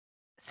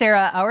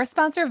Sarah, our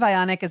sponsor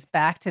Vionic is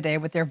back today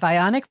with their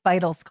Vionic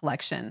Vitals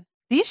collection.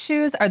 These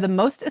shoes are the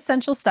most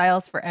essential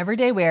styles for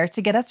everyday wear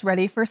to get us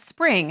ready for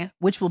spring,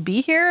 which will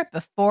be here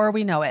before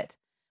we know it.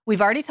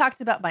 We've already talked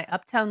about my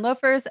Uptown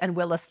loafers and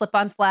Willa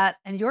slip-on flat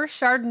and your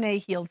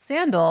Chardonnay heeled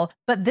sandal,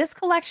 but this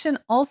collection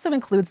also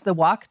includes the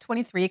Walk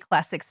 23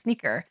 classic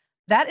sneaker.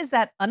 That is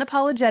that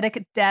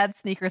unapologetic dad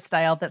sneaker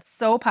style that's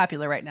so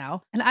popular right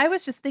now. And I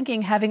was just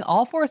thinking having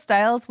all four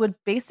styles would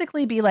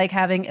basically be like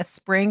having a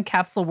spring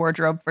capsule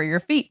wardrobe for your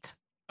feet.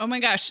 Oh my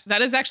gosh,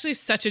 that is actually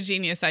such a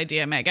genius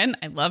idea, Megan.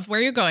 I love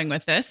where you're going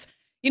with this.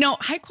 You know,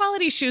 high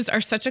quality shoes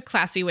are such a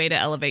classy way to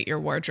elevate your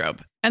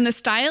wardrobe. And the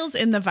styles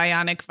in the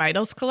Vionic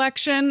Vitals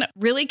collection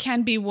really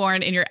can be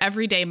worn in your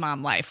everyday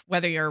mom life,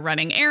 whether you're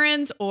running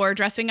errands or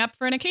dressing up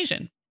for an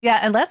occasion. Yeah,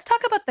 and let's talk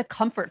about the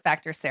comfort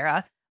factor,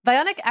 Sarah.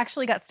 Vionic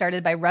actually got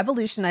started by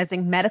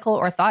revolutionizing medical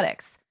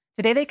orthotics.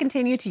 Today, they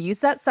continue to use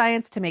that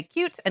science to make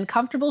cute and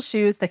comfortable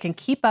shoes that can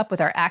keep up with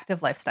our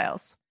active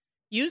lifestyles.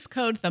 Use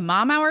code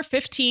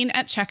TheMomHour15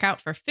 at checkout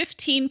for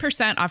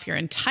 15% off your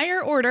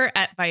entire order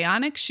at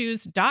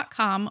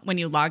VionicShoes.com when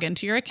you log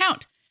into your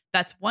account.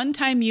 That's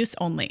one-time use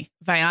only.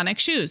 Vionic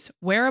Shoes,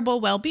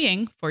 wearable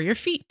well-being for your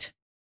feet.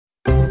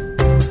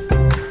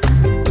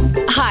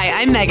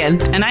 Hi, I'm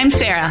Megan. And I'm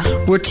Sarah.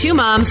 We're two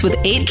moms with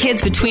 8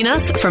 kids between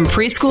us from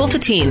preschool to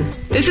teen.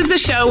 This is the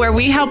show where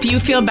we help you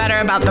feel better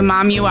about the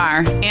mom you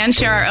are and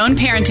share our own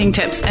parenting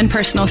tips and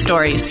personal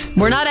stories.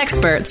 We're not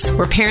experts.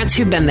 We're parents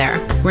who've been there.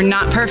 We're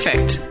not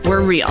perfect.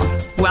 We're real.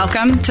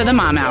 Welcome to the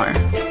Mom Hour.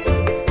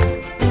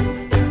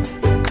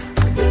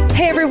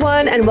 Hey,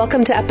 everyone, and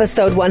welcome to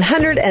episode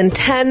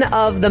 110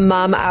 of the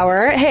Mom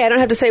Hour. Hey, I don't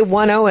have to say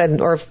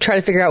 10 or try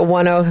to figure out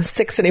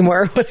 106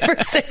 anymore.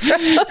 Whatever, Sarah.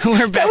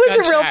 We're back. That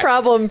was a real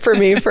problem for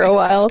me for a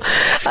while.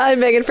 I'm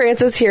Megan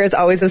Francis here, as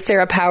always, with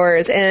Sarah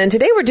Powers. And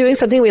today we're doing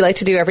something we like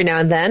to do every now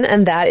and then,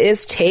 and that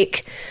is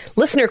take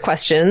listener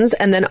questions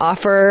and then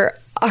offer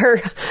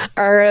our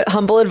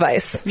humble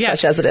advice,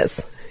 such as it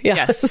is. Yeah.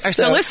 Yes. Our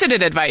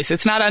solicited advice.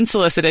 It's not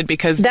unsolicited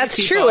because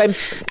that's true.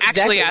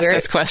 Actually asked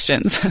us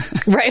questions.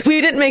 Right.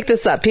 We didn't make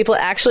this up. People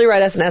actually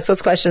write us and ask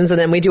those questions, and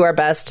then we do our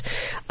best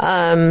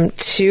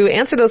to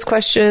answer those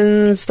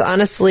questions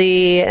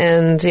honestly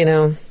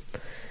and,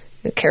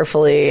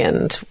 carefully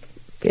and,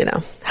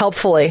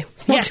 helpfully.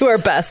 We'll do our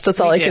best. That's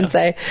all I can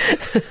say.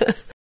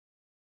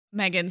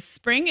 Megan,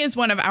 spring is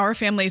one of our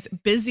family's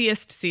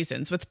busiest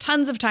seasons with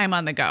tons of time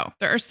on the go.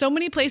 There are so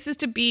many places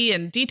to be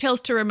and details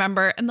to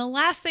remember, and the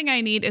last thing I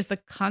need is the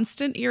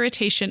constant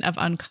irritation of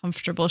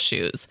uncomfortable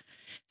shoes.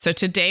 So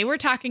today we're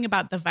talking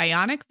about the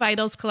Vionic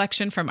Vitals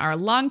collection from our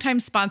longtime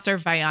sponsor,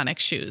 Vionic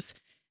Shoes.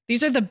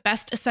 These are the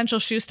best essential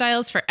shoe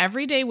styles for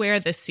everyday wear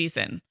this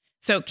season.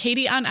 So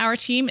Katie on our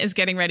team is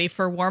getting ready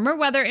for warmer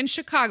weather in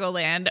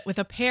Chicagoland with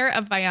a pair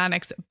of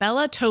Vionic's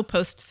Bella Toe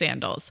Post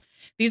sandals.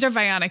 These are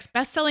Vionic's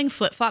best-selling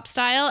flip-flop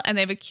style, and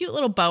they have a cute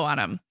little bow on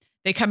them.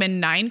 They come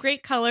in 9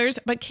 great colors,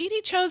 but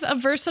Katie chose a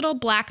versatile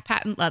black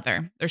patent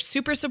leather. They're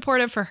super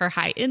supportive for her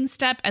high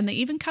instep, and they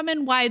even come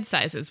in wide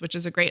sizes, which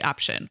is a great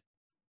option.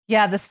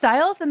 Yeah, the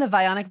styles in the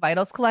Vionic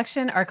Vitals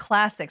collection are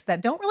classics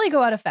that don't really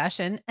go out of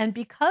fashion, and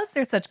because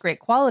they're such great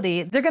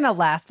quality, they're going to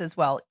last as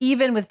well,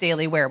 even with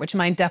daily wear, which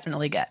mine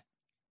definitely get.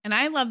 And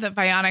I love that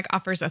Vionic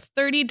offers a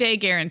 30-day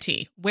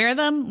guarantee. Wear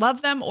them,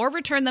 love them, or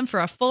return them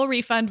for a full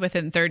refund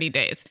within 30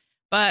 days.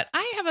 But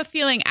I have a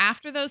feeling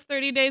after those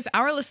 30 days,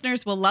 our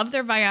listeners will love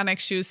their Vionic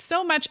shoes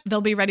so much they'll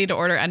be ready to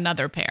order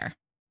another pair.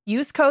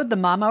 Use code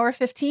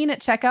TheMomHour15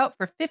 at checkout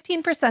for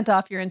 15%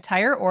 off your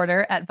entire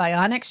order at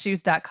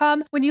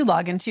VionicShoes.com when you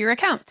log into your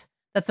account.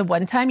 That's a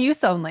one-time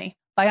use only.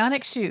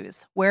 Vionic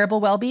Shoes, wearable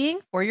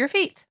well-being for your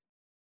feet.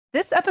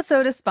 This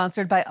episode is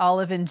sponsored by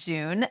Olive &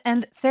 June,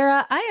 and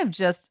Sarah, I am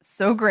just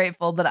so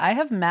grateful that I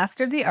have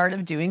mastered the art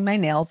of doing my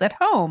nails at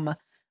home.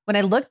 When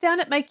I look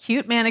down at my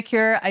cute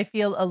manicure, I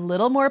feel a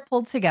little more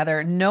pulled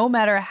together, no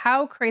matter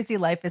how crazy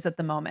life is at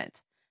the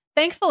moment.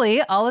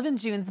 Thankfully, Olive &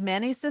 June's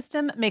Mani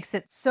system makes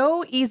it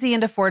so easy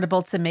and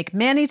affordable to make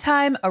Mani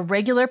time a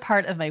regular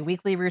part of my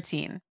weekly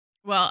routine.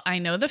 Well, I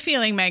know the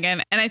feeling,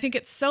 Megan, and I think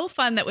it's so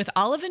fun that with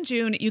Olive &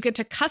 June, you get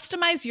to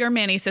customize your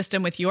Mani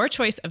system with your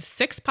choice of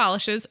 6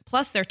 polishes,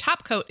 plus their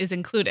top coat is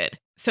included.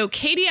 So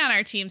Katie on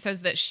our team says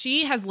that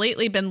she has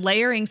lately been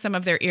layering some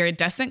of their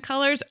iridescent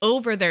colors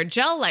over their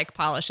gel-like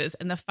polishes,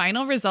 and the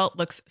final result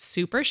looks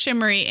super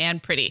shimmery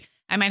and pretty.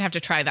 I might have to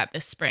try that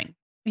this spring.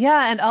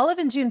 Yeah, and Olive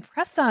 & June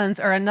press-ons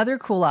are another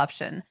cool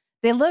option.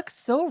 They look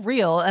so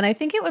real, and I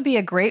think it would be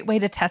a great way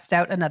to test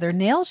out another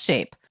nail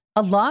shape.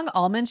 A long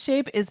almond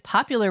shape is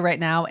popular right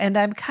now, and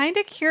I'm kind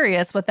of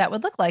curious what that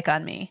would look like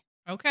on me.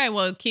 Okay,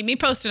 well, keep me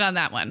posted on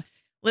that one.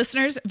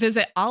 Listeners,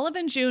 visit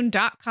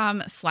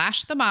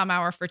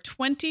oliveandjune.com/themomhour for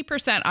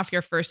 20% off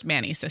your first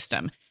Mani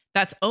system.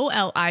 That's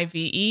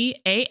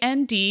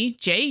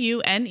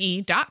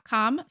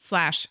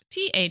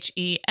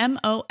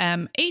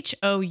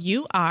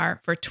oliveandjune.com/THEMOMHOUR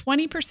for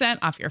 20%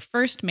 off your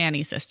first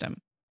Mani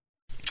system.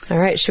 All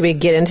right. Should we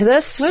get into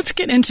this? Let's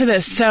get into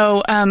this.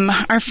 So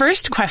our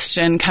first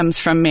question comes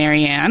from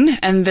Marianne,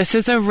 and this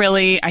is a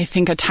really, I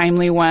think, a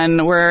timely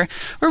one. We're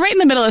right in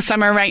the middle of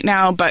summer right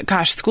now, but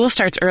gosh, school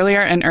starts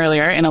earlier and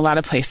earlier in a lot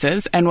of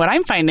places. And what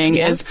I'm finding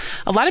is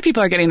a lot of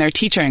people are getting their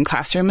teacher and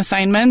classroom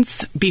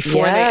assignments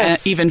before they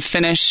even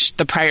finish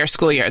the prior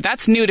school year.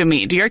 That's new to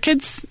me. Do your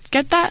kids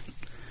get that?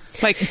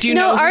 Like, do you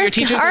know who your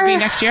teachers will be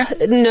next year?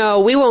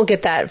 No, we won't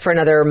get that for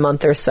another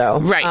month or so.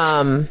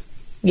 Right.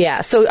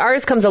 Yeah, so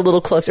ours comes a little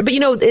closer. But,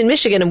 in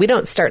Michigan, we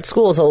don't start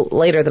school till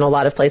later than a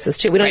lot of places,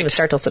 too. We don't even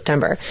start till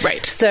September.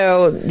 Right.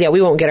 So, yeah,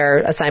 we won't get our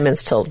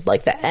assignments till,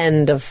 like, the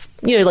end of,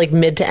 like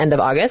mid to end of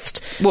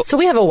August. Well, so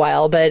we have a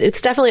while, but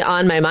it's definitely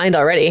on my mind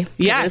already.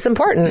 Yeah. It's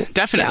important.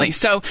 Definitely. Yeah.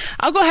 So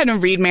I'll go ahead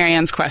and read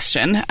Marianne's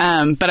question.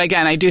 But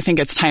again, I do think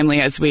it's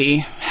timely as we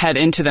head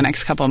into the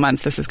next couple of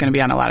months. This is going to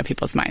be on a lot of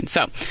people's minds.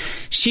 So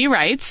she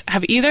writes,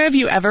 have either of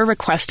you ever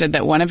requested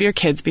that one of your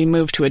kids be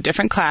moved to a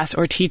different class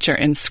or teacher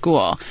in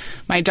school?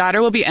 My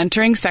daughter will be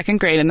entering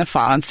second grade in the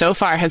fall and so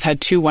far has had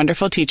 2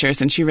 wonderful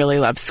teachers and she really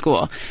loves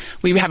school.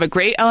 We have a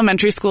great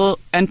elementary school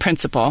and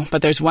principal,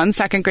 but there's one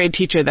second grade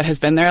teacher that has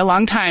been there a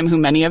long time who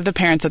many of the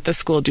parents at the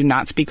school do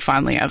not speak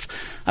fondly of.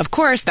 Of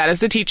course, that is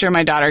the teacher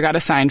my daughter got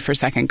assigned for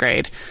second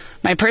grade.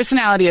 My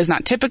personality is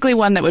not typically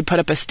one that would put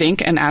up a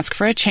stink and ask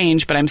for a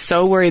change, but I'm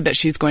so worried that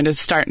she's going to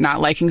start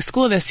not liking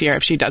school this year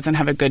if she doesn't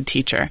have a good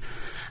teacher.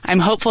 I'm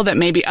hopeful that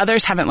maybe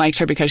others haven't liked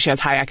her because she has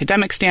high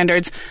academic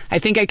standards. I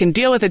think I can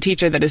deal with a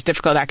teacher that is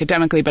difficult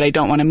academically, but I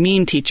don't want a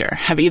mean teacher.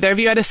 Have either of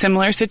you had a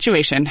similar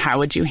situation? How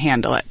would you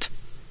handle it?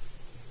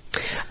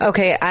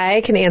 Okay,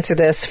 I can answer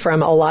this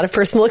from a lot of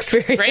personal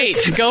experience.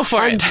 Great, go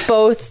for it.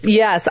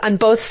 On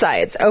both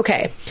sides.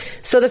 Okay,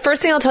 so the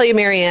first thing I'll tell you,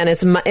 Marianne,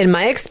 is in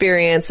my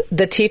experience,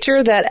 the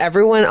teacher that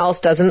everyone else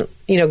doesn't,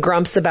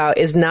 grumps about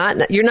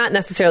you're not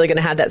necessarily going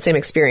to have that same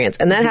experience.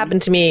 And that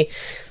happened to me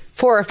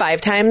 4 or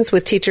 5 times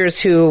with teachers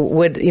who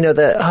would,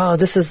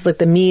 this is like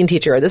the mean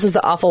teacher, or this is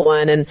the awful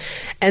one.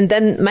 And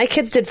then my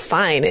kids did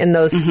fine in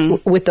those,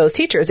 with those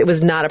teachers. It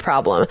was not a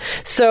problem.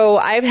 So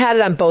I've had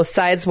it on both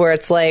sides where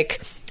it's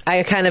like,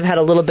 I kind of had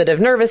a little bit of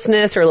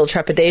nervousness or a little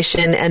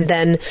trepidation, and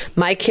then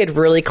my kid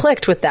really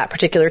clicked with that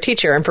particular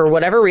teacher. And for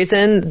whatever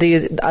reason,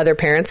 these other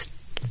parents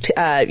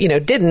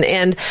didn't.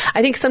 And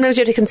I think sometimes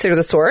you have to consider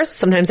the source.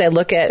 Sometimes I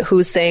look at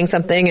who's saying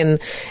something and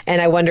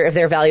I wonder if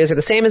their values are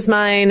the same as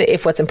mine,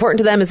 if what's important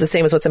to them is the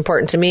same as what's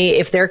important to me,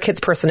 if their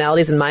kids'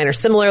 personalities and mine are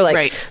similar.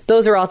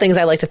 Those are all things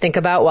I like to think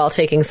about while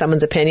taking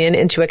someone's opinion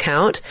into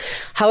account.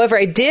 However,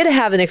 I did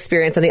have an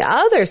experience on the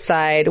other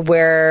side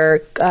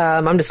where,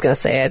 I'm just going to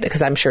say it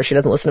because I'm sure she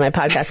doesn't listen to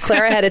my podcast.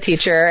 Clara had a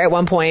teacher at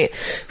one point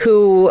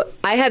who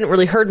I hadn't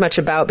really heard much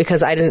about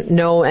because I didn't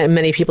know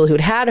many people who'd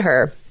had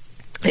her.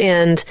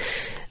 And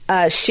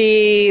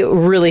she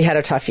really had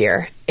a tough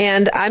year.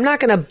 And I'm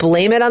not going to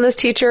blame it on this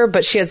teacher,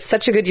 but she had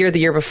such a good year the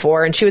year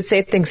before. And she would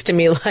say things to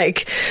me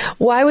like,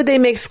 why would they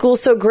make school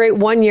so great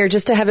one year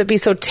just to have it be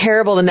so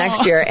terrible the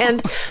next year?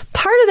 And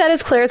part of that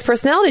is Claire's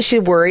personality. She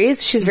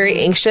worries. She's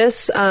very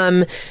anxious.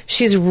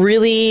 She's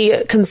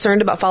really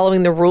concerned about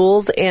following the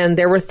rules. And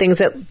there were things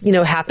that,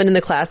 happened in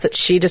the class that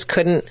she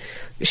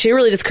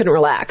really just couldn't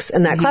relax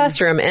in that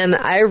classroom. And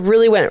I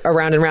really went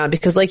around and around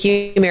because like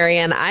you,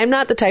 Marianne, I'm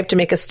not the type to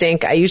make a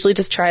stink. I usually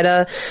just try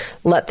to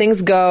let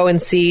things go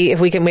and see if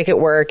we can make it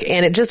work.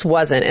 And it just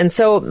wasn't. And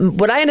so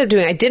what I ended up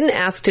doing, I didn't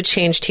ask to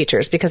change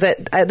teachers because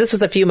this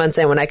was a few months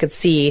in when I could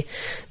see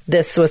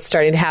this was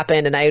starting to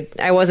happen. And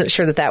I wasn't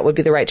sure that would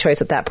be the right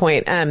choice at that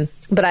point.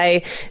 But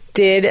I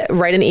did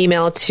write an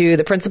email to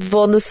the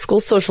principal and the school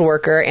social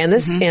worker and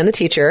the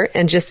teacher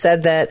and just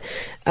said that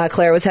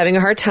Claire was having a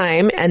hard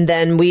time. And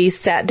then we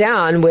sat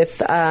down with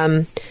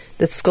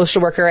the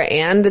social worker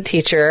and the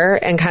teacher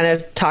and kind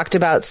of talked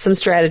about some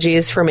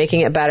strategies for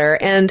making it better.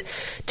 And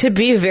to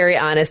be very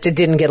honest, it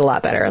didn't get a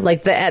lot better.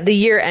 Like the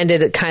year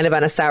ended kind of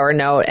on a sour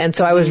note. And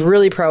so I was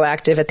really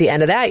proactive at the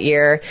end of that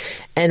year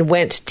and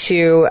went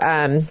to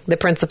the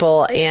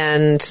principal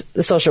and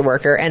the social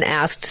worker and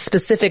asked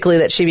specifically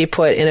that she be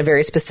put in a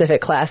very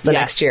specific class the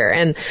next year.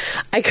 And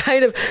I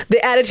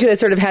the attitude I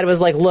sort of had was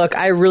like, look,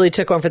 I really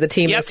took one for the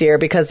team this year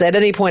because at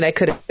any point I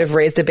could have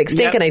raised a big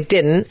stink and I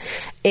didn't.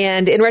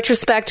 And in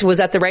retrospect, was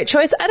that the right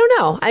choice? I don't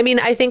know. I mean,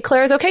 I think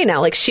Claire's okay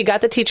now. Like she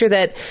got the teacher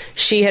that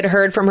she had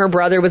heard from her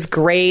brother was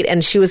great.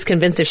 And she was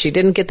convinced if she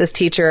didn't get this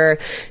teacher,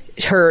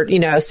 her,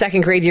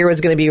 second grade year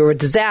was going to be a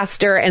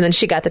disaster. And then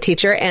she got the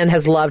teacher and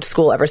has loved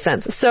school ever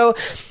since. So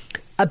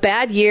a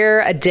bad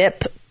year, a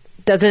dip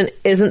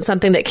isn't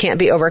something that can't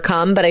be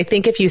overcome. But I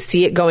think if you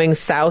see it going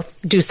south,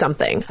 do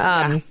something.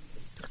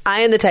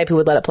 I am the type who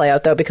would let it play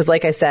out, though, because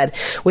like I said,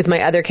 with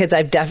my other kids,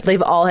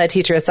 they've all had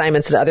teacher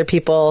assignments that other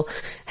people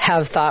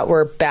have thought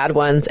were bad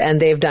ones, and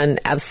they've done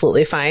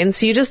absolutely fine.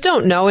 So you just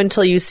don't know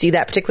until you see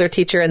that particular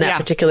teacher and that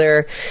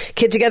particular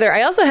kid together.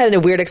 I also had a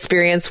weird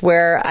experience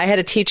where I had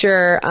a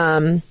teacher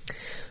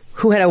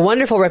who had a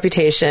wonderful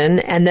reputation,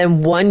 and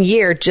then one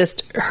year,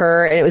 just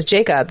her, and it was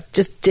Jacob,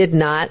 just did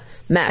not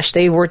mesh.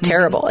 They were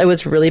terrible. It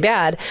was really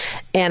bad.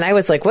 And I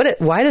was like,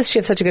 why does she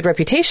have such a good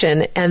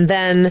reputation? And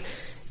then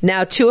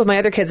Now 2 of my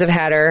other kids have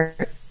had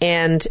her,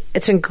 and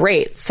it's been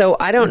great. So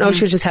I don't know if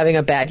she was just having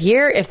a bad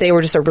year, if they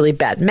were just a really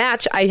bad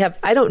match. I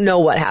don't know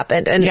what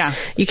happened. And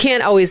you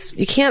can't always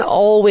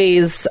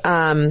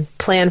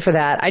plan for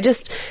that. I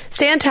just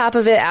stay on top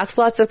of it, ask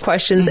lots of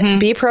questions,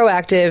 be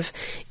proactive.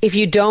 If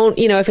you don't,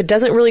 if it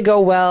doesn't really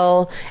go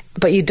well,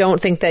 but you don't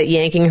think that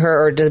yanking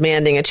her or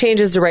demanding a change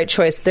is the right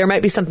choice, there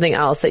might be something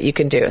else that you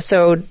can do.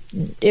 So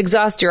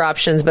exhaust your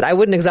options, but I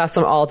wouldn't exhaust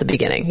them all at the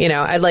beginning.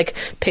 I'd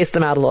pace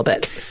them out a little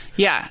bit.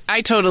 Yeah,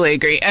 I totally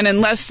agree. And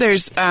unless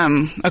there's,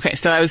 okay,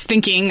 so I was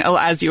thinking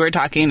as you were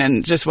talking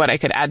and just what I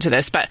could add to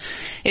this, but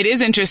it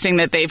is interesting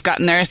that they've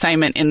gotten their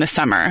assignment in the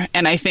summer.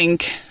 And I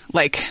think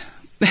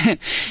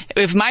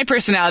with my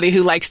personality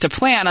who likes to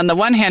plan, on the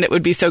one hand, it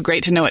would be so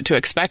great to know what to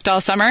expect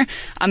all summer.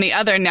 On the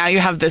other, now you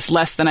have this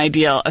less than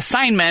ideal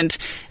assignment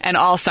and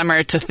all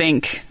summer to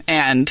think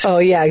and oh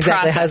yeah,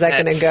 exactly. How's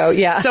that going to go?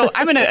 Yeah. So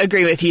I'm going to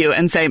agree with you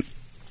and say,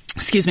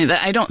 that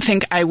I don't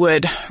think I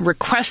would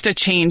request a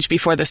change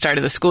before the start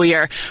of the school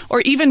year or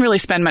even really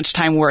spend much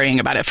time worrying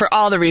about it for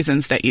all the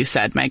reasons that you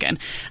said, Megan.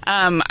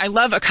 I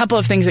love a couple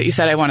of things that you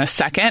said I want to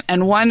second.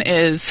 And one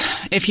is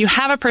if you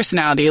have a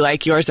personality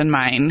like yours and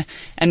mine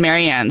and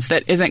Marianne's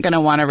that isn't going to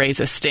want to raise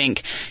a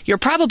stink, you're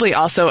probably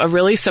also a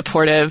really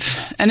supportive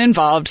and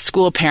involved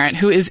school parent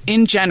who is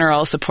in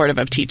general supportive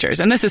of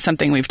teachers. And this is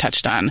something we've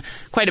touched on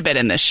quite a bit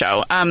in this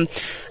show.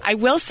 I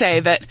will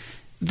say that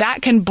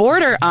can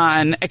border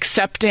on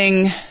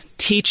accepting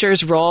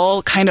teachers'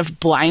 role kind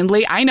of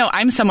blindly. I know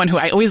I'm someone who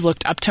I always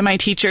looked up to my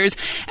teachers,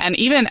 and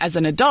even as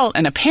an adult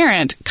and a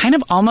parent, kind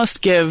of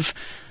almost give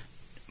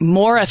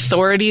more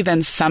authority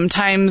than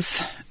sometimes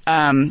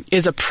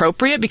is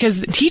appropriate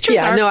because teachers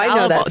are fallible. I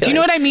know that do you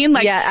know what I mean?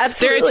 Yeah,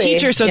 absolutely. They're a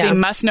teacher, so they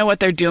must know what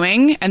they're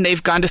doing, and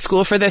they've gone to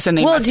school for this, and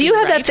they must do you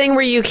have that thing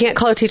where you can't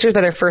call teachers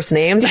by their first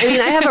names? I mean,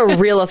 I have a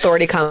real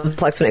authority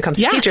complex when it comes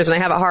to teachers, and I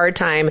have a hard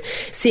time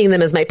seeing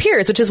them as my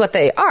peers, which is what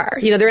they are.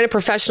 They're in a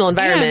professional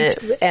environment,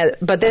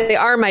 but they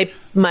are my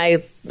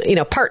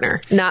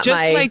partner, not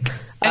my...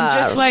 And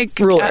just like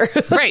ruler.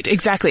 Right,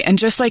 exactly. And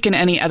just like in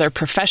any other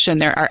profession,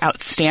 there are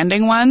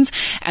outstanding ones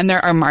and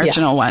there are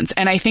marginal ones.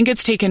 And I think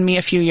it's taken me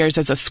a few years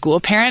as a school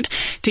parent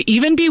to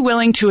even be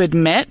willing to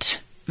admit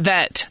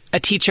that a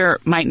teacher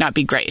might not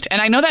be great.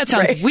 And I know that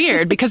sounds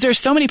weird because there's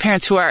so many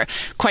parents who are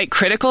quite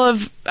critical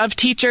of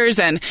teachers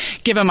and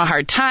give them a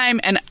hard time.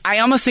 And I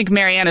almost think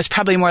Marianne is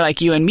probably more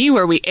like you and me,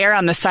 where we err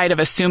on the side of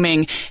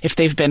assuming if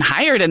they've been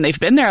hired and they've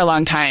been there a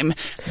long time,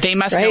 they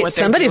must know what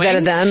they're doing. Somebody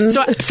vetted them.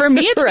 So for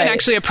me, it's been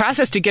actually a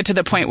process to get to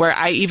the point where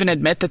I even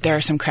admit that there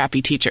are some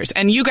crappy teachers.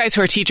 And you guys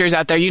who are teachers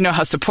out there, you know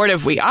how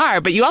supportive we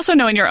are, but you also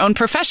know in your own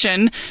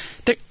profession,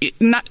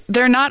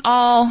 they're not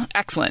all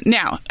excellent.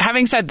 Now,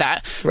 having said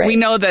that, we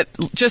know that,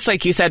 just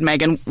like you said,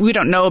 Megan, we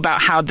don't know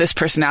about how this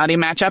personality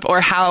match up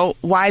or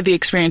why the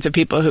experience of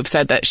people who've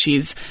said that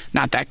she's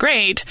not that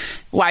great,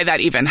 why that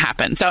even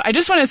happened. So I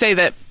just want to say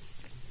that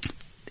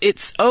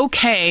it's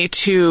okay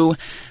to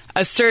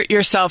assert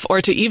yourself or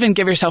to even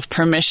give yourself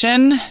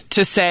permission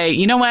to say,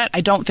 you know what,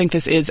 I don't think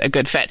this is a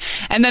good fit.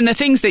 And then the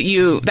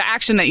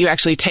action that you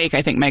actually take,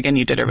 I think, Megan,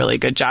 you did a really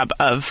good job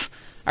of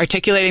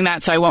articulating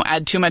that, so I won't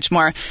add too much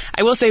more.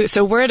 I will say,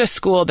 so we're at a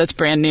school that's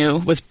brand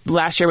new.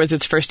 Last year was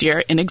its first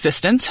year in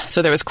existence,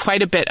 so there was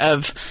quite a bit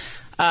of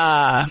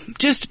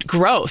just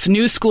growth,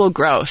 new school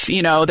growth.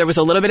 There was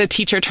a little bit of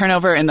teacher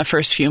turnover in the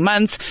first few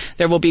months.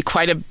 There will be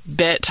quite a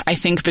bit, I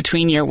think,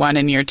 between year 1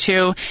 and year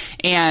 2.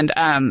 And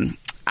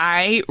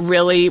I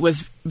really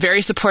was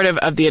very supportive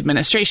of the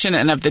administration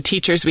and of the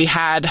teachers we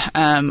had.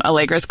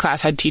 Allegra's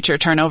class had teacher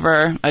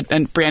turnover,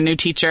 a brand new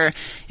teacher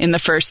in the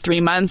first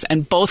 3 months,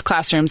 and both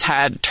classrooms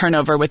had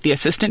turnover with the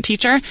assistant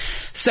teacher.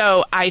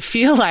 So I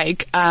feel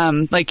like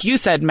you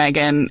said,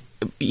 Megan,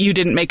 you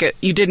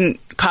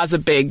didn't cause a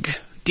big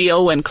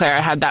deal when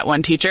Clara had that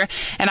one teacher.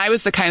 And I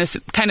was the kind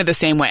of the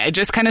same way. I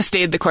just kind of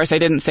stayed the course. I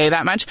didn't say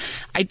that much.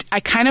 I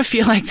kind of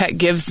feel like that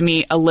gives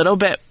me a little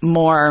bit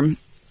more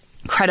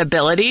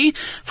credibility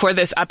for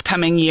this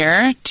upcoming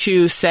year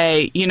to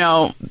say,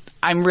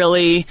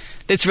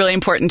 it's really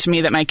important to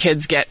me that my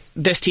kids get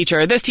this teacher,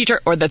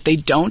 or that they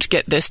don't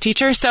get this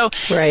teacher. So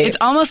it's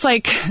almost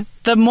like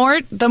the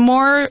more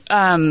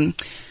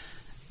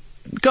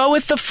go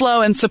with the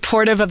flow and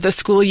supportive of the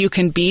school you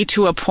can be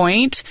to a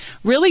point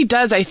really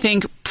does, I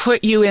think,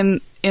 put you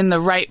in the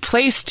right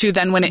place to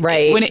then when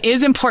it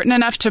is important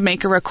enough to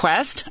make a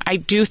request, I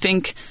do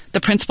think the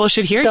principal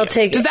should hear you.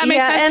 Does that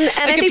make sense?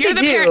 And if you're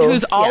the parent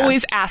who's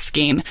always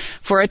asking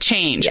for a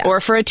change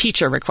or for a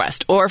teacher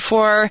request or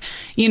for,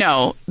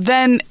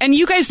 then, and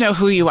you guys know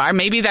who you are.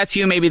 Maybe that's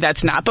you, maybe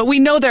that's not. But we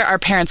know there are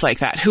parents like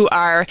that who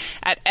are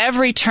at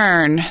every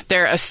turn,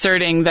 they're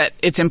asserting that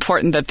it's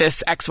important that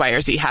this X, Y,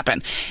 or Z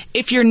happen.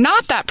 If you're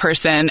not that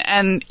person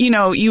and,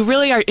 you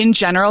really are in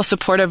general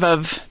supportive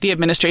of the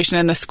administration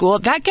and the school,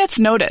 that gets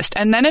noticed.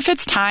 And then if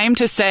it's time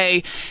to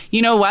say,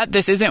 you know what,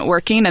 this isn't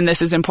working and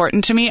this is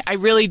important to me, I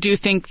really do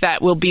think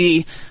that will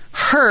be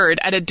heard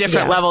at a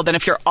different level than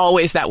if you're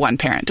always that one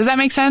parent. Does that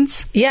make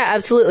sense? Yeah,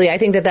 absolutely. I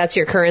think that that's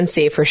your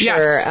currency for sure.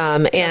 Yes.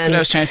 That's what I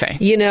was trying to say.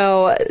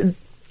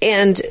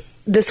 And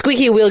the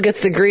squeaky wheel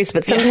gets the grease,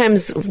 but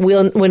sometimes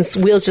when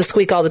wheels just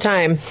squeak all the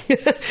time,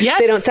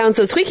 they don't sound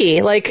so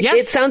squeaky. Like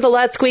it sounds a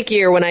lot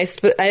squeakier when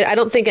I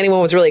don't think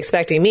anyone was really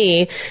expecting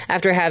me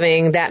after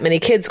having that many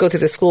kids go through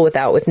the school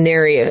with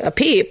nary a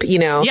peep,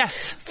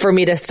 for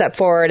me to step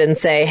forward and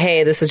say,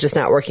 hey, this is just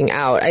not working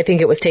out. I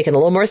think it was taken a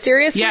little more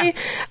seriously. Yeah.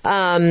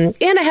 And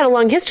I had a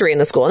long history in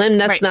the school,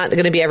 and that's not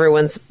going to be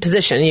everyone's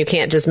position. You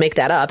can't just make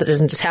that up. It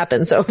doesn't just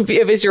happen. So if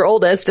it's your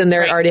oldest and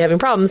they're already having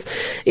problems,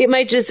 it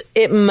might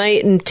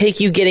take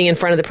you getting in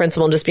front of the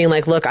principal and just being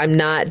like, look, I'm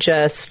not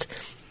just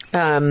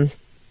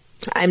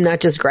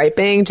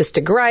griping just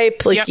to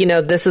gripe. Like,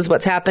 this is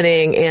what's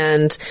happening,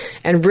 and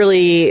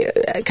really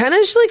kind of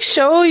just like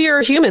show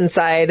your human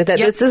side that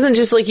this isn't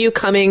just like you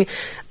coming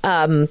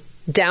down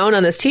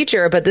on this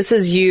teacher, but this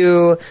is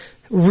you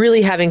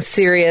really having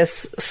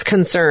serious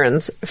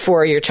concerns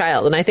for your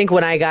child. And I think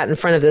when I got in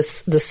front of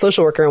this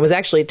social worker and was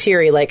actually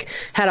teary, like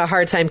had a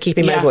hard time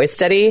keeping my voice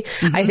steady,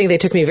 I think they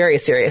took me very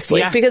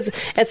seriously. Because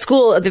at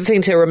school, the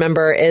thing to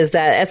remember is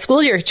that at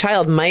school, your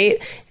child might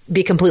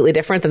be completely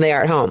different than they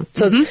are at home.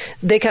 So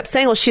they kept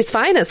saying, well, she's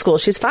fine at school.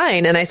 She's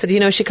fine. And I said,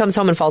 she comes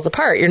home and falls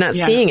apart. You're not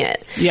seeing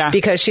it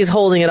because she's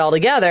holding it all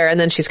together and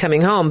then she's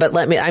coming home. But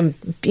when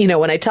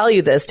I tell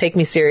you this, take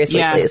me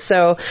seriously, please.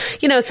 So,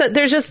 so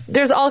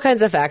there's all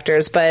kinds of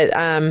factors, but,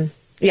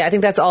 I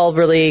think that's all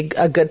really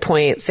a good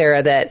point,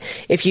 Sarah, that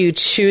if you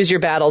choose your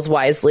battles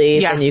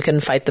wisely, then you can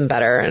fight them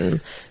better,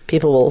 and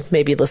people will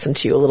maybe listen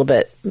to you a little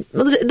bit.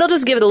 They'll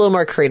just give it a little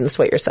more credence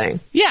to what you're saying.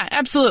 Yeah,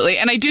 absolutely.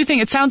 And I do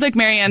think it sounds like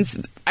Marianne's,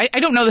 I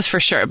don't know this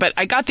for sure, but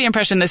I got the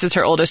impression this is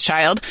her oldest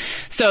child.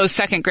 So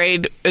second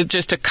grade is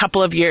just a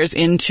couple of years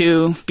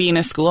into being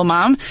a school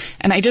mom.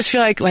 And I just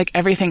feel like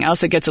everything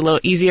else, it gets a little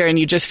easier and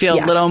you just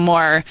feel a little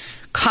more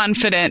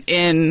confident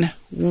in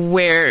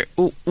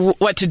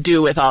what to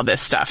do with all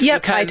this stuff.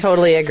 Yep, because, I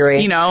totally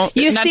agree.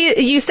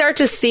 You start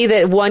to see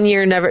that one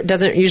year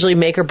doesn't usually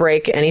make or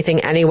break anything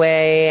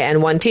anyway,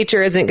 and one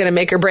teacher isn't going to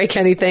make or break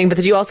anything, but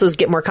that you also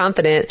get more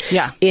confident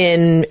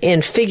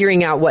in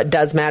figuring out what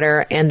does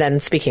matter and then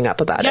speaking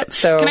up about it.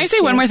 So can I say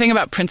one more thing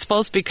about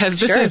principals? Because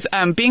this is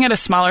being at a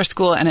smaller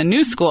school and a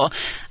new school.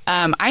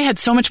 I had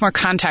so much more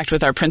contact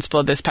with our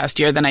principal this past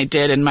year than I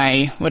did in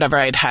my,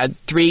 I'd had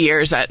 3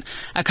 years at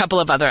a couple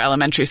of other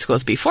elementary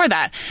schools before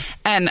that.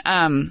 And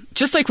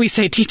just like we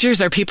say,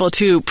 teachers are people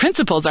too,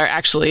 principals are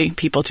actually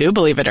people too,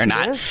 believe it or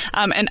not.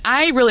 Yeah. And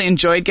I really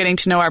enjoyed getting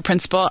to know our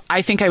principal.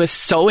 I think I was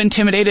so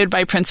intimidated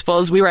by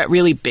principals. We were at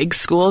really big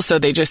schools, so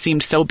they just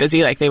seemed so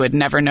busy, like they would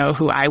never know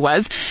who I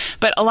was.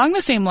 But along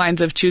the same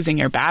lines of choosing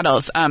your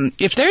battles,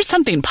 if there's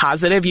something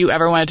positive you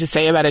ever wanted to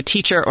say about a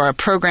teacher or a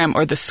program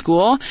or the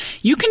school,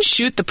 you can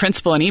shoot the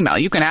principal an email.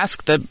 You can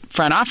ask the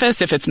front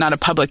office if it's not a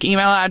public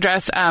email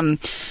address.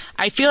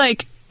 I feel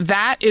like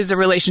that is a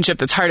relationship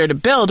that's harder to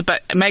build.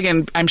 But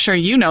Megan, I'm sure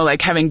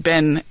having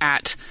been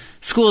at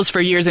schools for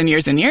years and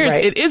years and years,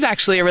 it is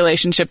actually a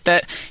relationship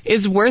that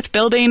is worth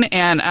building.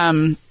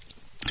 And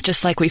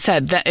just like we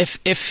said, that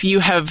if you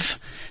have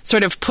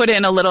sort of put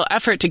in a little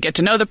effort to get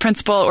to know the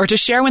principal or to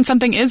share when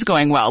something is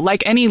going well.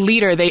 Like any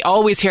leader, they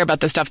always hear about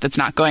the stuff that's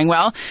not going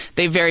well.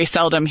 They very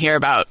seldom hear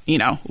about,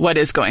 what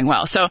is going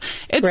well. So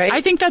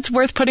I think that's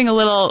worth putting a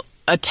little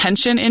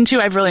attention into.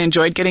 I've really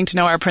enjoyed getting to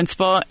know our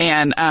principal,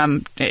 and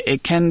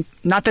it can,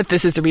 not that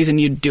this is the reason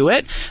you'd do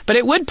it, but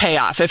it would pay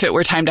off if it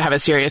were time to have a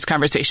serious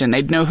conversation.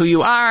 They'd know who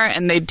you are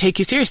and they'd take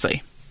you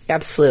seriously.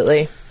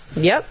 Absolutely.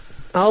 Yep.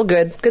 All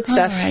good. Good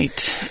stuff. All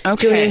right. Okay.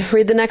 Do you want me to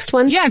read the next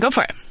one? Yeah, go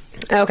for it.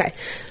 Okay.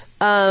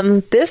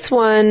 This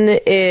one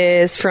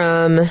is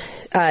from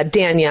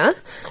Dania,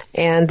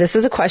 and this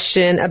is a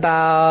question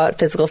about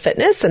physical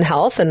fitness and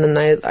health. And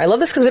then I love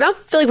this because we don't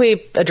feel like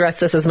we address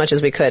this as much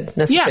as we could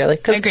necessarily.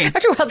 Yeah, I agree.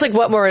 After a while, it's like,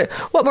 what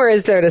more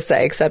is there to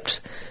say except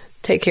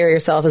take care of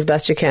yourself as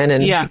best you can,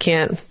 and you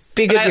can't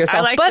be good to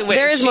yourself. But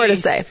there is more to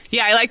say.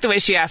 Yeah, I like the way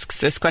she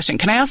asks this question.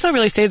 Can I also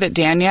really say that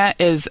Dania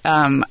is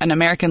an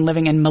American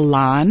living in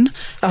Milan?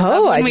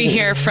 Oh, when we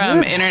hear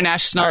from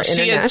international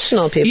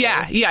people.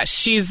 Yeah.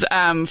 She's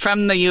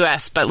from the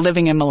U.S., but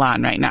living in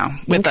Milan right now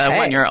with a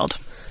 1-year-old.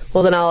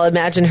 Well, then I'll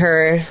imagine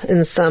her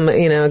in some,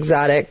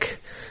 exotic,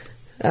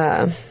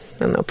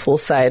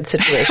 poolside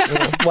situation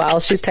while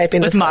she's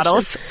typing with this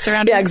models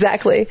surrounding. Yeah,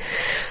 exactly.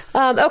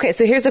 Okay,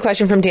 so here's a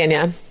question from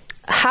Dania.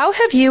 How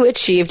have you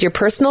achieved your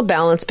personal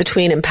balance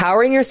between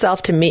empowering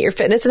yourself to meet your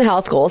fitness and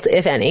health goals,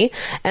 if any,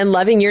 and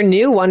loving your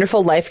new,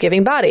 wonderful,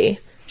 life-giving body?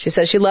 She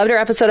says she loved her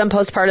episode on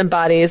postpartum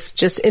bodies,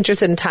 just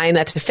interested in tying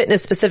that to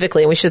fitness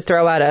specifically, and we should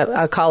throw out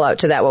a call-out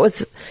to that. What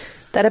was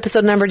that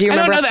episode number? Do you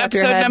remember? I don't know the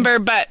episode number,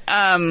 but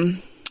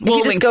we'll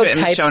link to it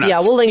in the show notes.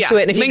 Yeah, we'll link to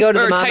it. And if you go to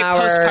the Mom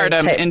Hour,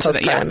 type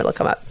postpartum, it'll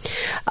come up.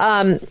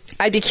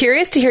 I'd be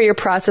curious to hear your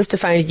process to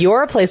find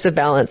your place of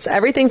balance,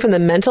 everything from the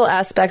mental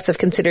aspects of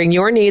considering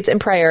your needs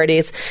and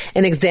priorities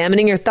and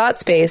examining your thought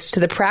space to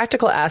the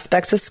practical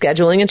aspects of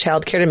scheduling and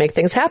childcare to make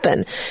things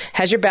happen.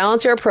 Has your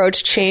balance or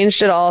approach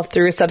changed at all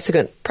through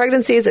subsequent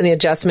pregnancies and the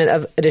adjustment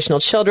of additional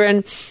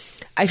children?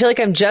 I feel like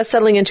I'm just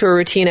settling into a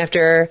routine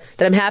that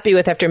I'm happy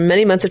with after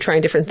many months of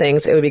trying different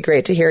things. It would be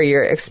great to hear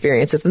your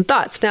experiences and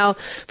thoughts. Now,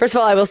 first of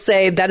all, I will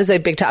say that is a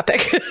big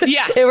topic.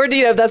 Yeah.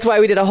 That's why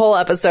we did a whole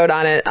episode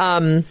on it.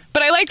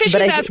 But I like that she's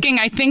asking,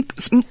 I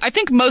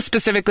think most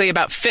specifically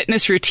about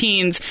fitness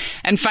routines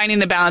and finding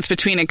the balance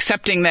between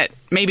accepting that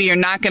maybe you're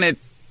not going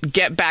to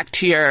get back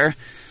to your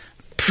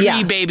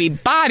pre-baby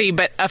body,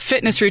 but a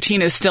fitness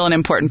routine is still an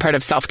important part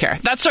of self-care.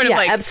 That's sort of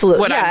absolutely.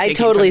 What I'm taking I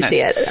totally from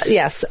see it.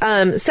 Yes.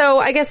 So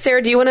I guess,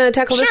 Sarah, do you want to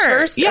tackle this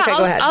first? Yeah, okay,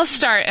 go ahead. I'll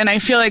start. And I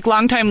feel like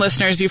longtime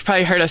listeners, you've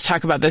probably heard us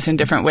talk about this in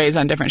different ways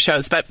on different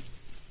shows, but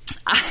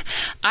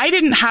I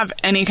didn't have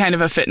any kind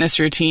of a fitness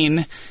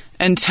routine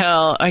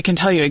until I can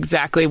tell you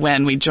exactly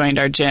when we joined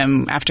our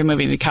gym after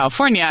moving to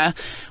California,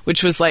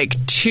 which was like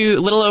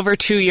little over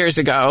 2 years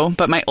ago,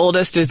 but my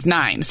oldest is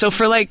 9. So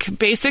for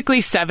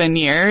basically 7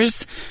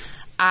 years,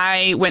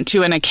 I went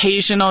to an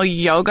occasional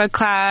yoga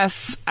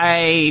class.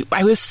 I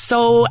was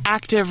so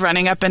active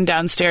running up and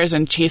down stairs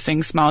and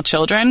chasing small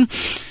children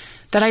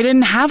that I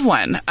didn't have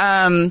one.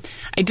 I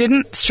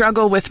didn't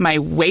struggle with my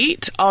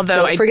weight,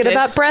 although Don't forget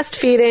about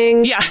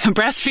breastfeeding. Yeah,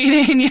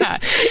 breastfeeding, yeah.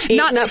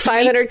 Eating up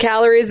 500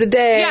 calories a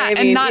day. Yeah,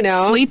 and not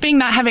sleeping,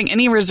 not having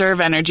any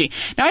reserve energy.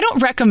 Now, I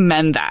don't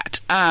recommend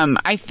that.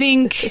 I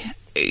think,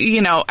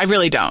 I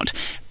really don't.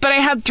 But I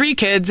had 3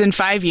 kids in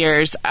 5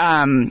 years.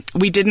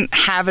 We didn't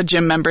have a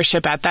gym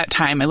membership at that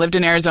time. I lived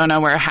in Arizona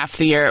where half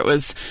the year it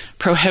was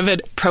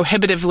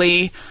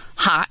prohibitively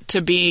hot to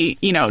be,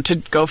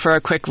 to go for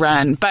a quick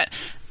run. But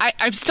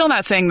I'm still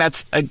not saying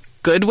that's a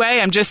good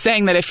way. I'm just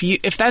saying that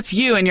if that's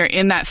you and you're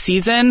in that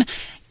season,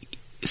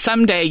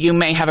 someday you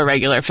may have a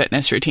regular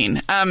fitness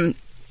routine.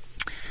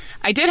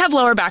 I did have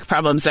lower back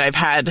problems that I've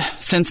had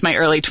since my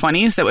early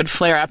 20s that would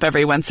flare up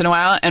every once in a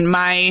while. And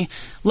my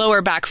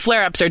lower back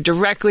flare-ups are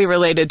directly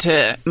related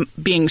to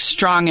being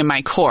strong in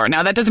my core.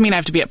 Now, that doesn't mean I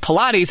have to be at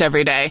Pilates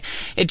every day.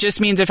 It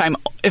just means if I'm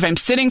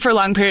sitting for a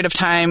long period of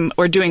time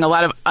or doing a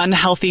lot of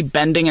unhealthy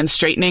bending and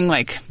straightening,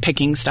 like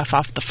picking stuff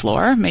off the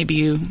floor, maybe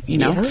you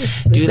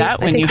do that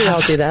when you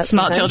have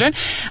small children.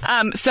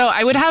 So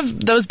I would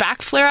have those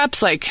back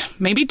flare-ups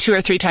maybe 2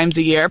 or 3 times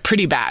a year,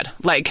 pretty bad,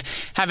 like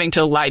having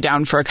to lie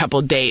down for a couple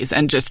days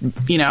and just,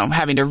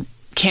 having to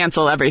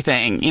cancel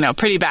everything,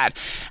 pretty bad.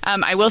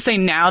 I will say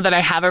now that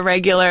I have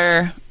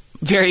a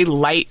very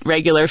light,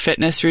 regular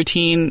fitness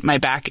routine, my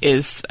back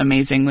is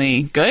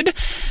amazingly good.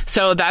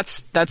 So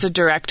that's a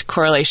direct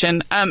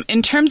correlation.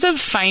 In terms of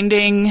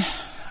finding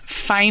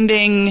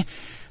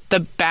the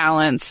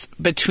balance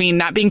between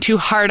not being too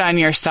hard on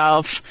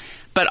yourself,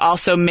 but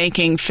also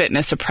making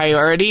fitness a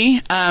priority.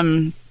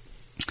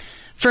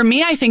 For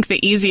me, I think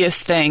the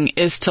easiest thing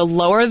is to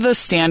lower the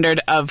standard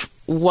of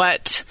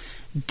what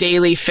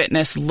daily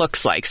fitness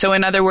looks like. So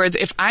in other words,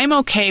 if I'm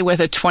okay with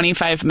a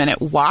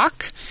 25-minute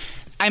walk,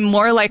 I'm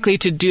more likely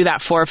to do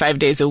that 4 or 5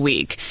 days a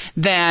week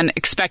than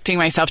expecting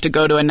myself to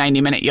go to a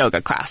 90-minute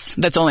yoga class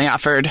that's only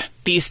offered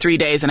these 3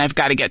 days and I've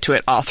got to get to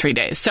it all 3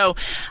 days. So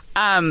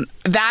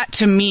that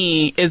to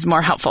me is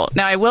more helpful.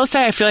 Now, I will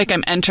say I feel like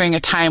I'm entering a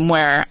time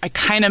where I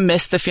kind of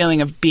miss the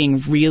feeling of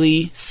being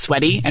really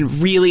sweaty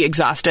and really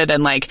exhausted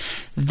and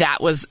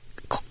that was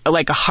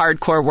like a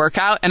hardcore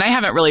workout. And I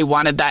haven't really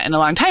wanted that in a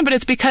long time, but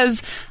it's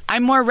because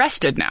I'm more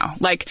rested now.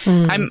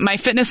 My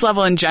fitness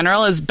level in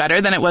general is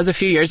better than it was a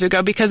few years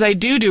ago because I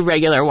do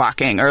regular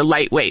walking or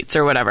light weights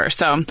or whatever.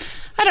 So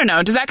I don't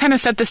know. Does that kind of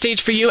set the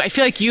stage for you? I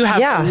feel like you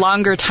have a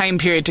longer time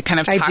period to kind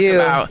of talk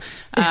about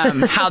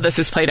how this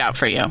has played out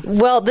for you.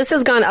 Well, this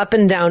has gone up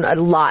and down a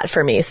lot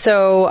for me.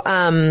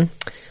 So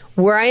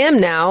where I am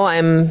now,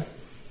 I'm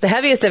the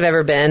heaviest I've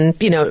ever been,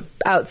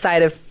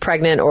 outside of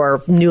pregnant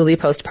or newly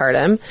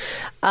postpartum.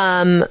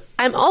 I'm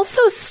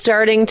also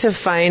starting to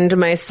find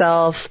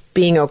myself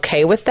being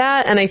okay with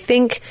that. And I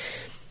think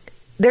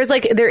there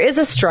is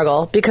a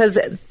struggle because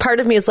part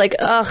of me is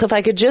if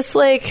I could just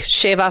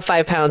shave off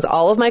 5 pounds,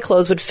 all of my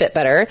clothes would fit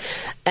better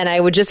and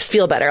I would just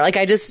feel better.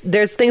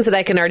 There's things that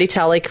I can already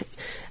tell,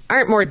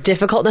 aren't more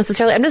difficult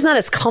necessarily. I'm just not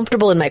as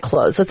comfortable in my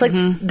clothes. So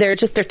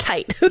it's they're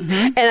tight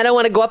and I don't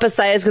want to go up a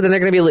size because then they're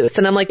going to be loose.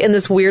 And I'm in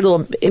this weird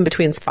little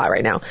in-between spot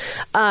right now.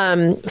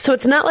 So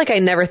it's not I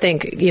never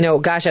think,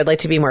 gosh, I'd like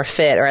to be more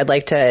fit or I'd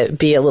like to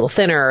be a little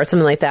thinner or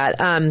something like that.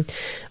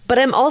 But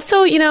I'm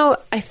also,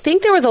 I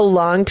think there was a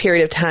long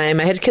period of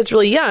time. I had kids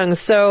really young.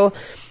 So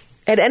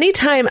at any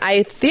time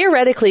I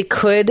theoretically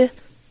could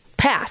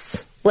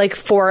pass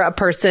for a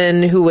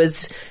person who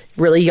was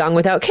really young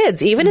without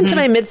kids. Even into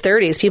my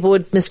mid-30s, people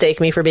would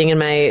mistake me for being in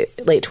my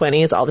late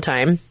 20s all the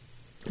time,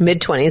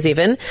 mid-20s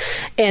even,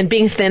 and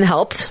being thin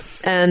helped.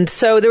 And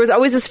so there was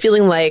always this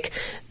feeling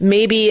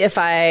maybe if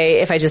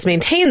I just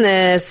maintain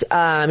this,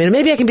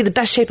 maybe I can be the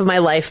best shape of my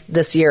life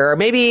this year, or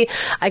maybe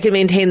I can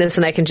maintain this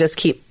and I can just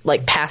keep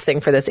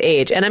passing for this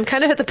age. And I'm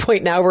kind of at the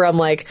point now where I'm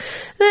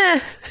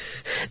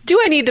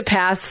do I need to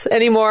pass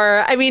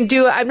anymore? I mean,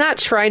 I'm not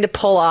trying to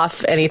pull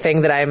off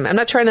anything that I'm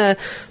not trying to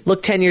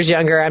look 10 years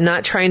younger. I'm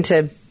not trying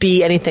to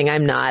be anything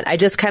I'm not. I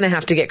just kind of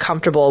have to get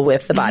comfortable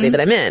with the body that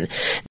I'm in.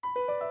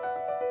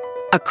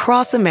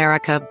 Across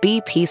America,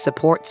 BP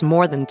supports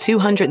more than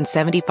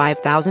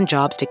 275,000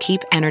 jobs to keep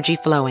energy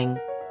flowing.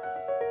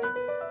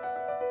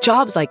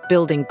 Jobs like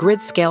building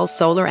grid-scale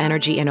solar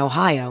energy in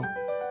Ohio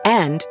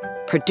and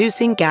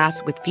producing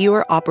gas with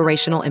fewer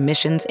operational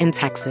emissions in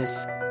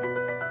Texas.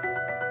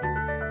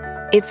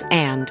 It's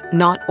and,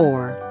 not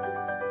or.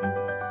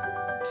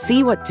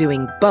 See what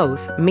doing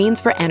both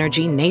means for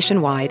energy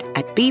nationwide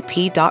at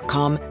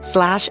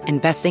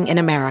bp.com/investing in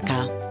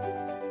America.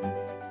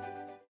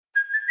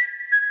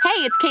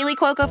 Hey, it's Kaylee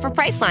Cuoco for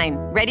Priceline.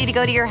 Ready to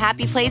go to your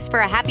happy place for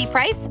a happy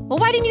price? Well,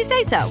 why didn't you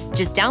say so?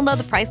 Just download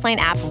the Priceline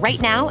app right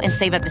now and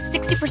save up to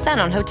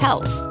 60% on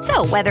hotels.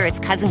 So whether it's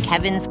Cousin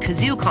Kevin's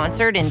Kazoo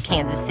Concert in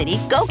Kansas City,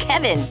 go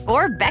Kevin,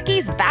 or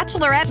Becky's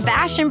Bachelorette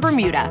Bash in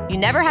Bermuda, you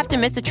never have to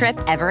miss a trip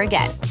ever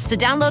again. So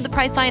download the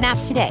Priceline app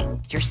today.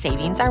 Your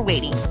savings are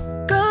waiting.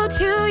 Go to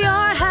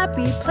your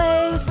happy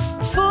place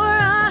for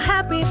a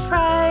happy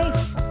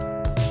price.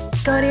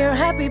 Go to your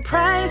happy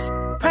price,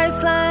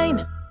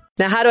 Priceline.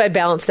 Now, how do I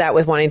balance that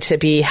with wanting to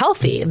be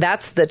healthy?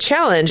 That's the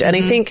challenge. And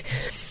I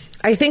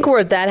think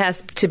where that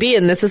has to be,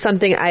 and this is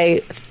something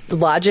I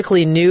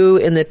logically knew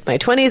in my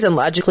 20s and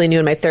logically knew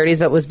in my 30s,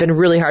 but was been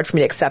really hard for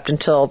me to accept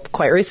until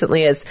quite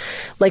recently, is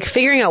like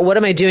figuring out, what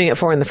am I doing it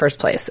for in the first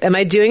place? Am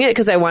I doing it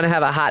because I want to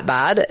have a hot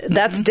bod?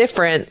 That's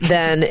different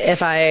than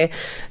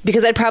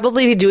because I'd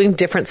probably be doing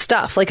different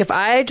stuff. Like if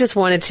I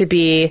wanted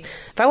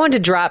to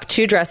drop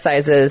 2 dress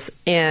sizes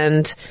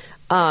and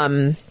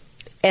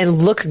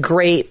look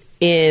great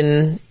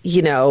in,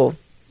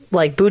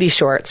 like booty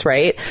shorts,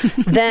 right?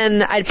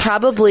 Then I'd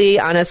probably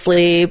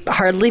honestly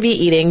hardly be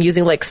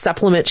using like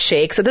supplement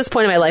shakes. At this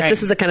point in my life,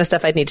 This is the kind of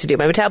stuff I'd need to do.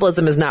 My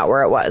metabolism is not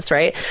where it was,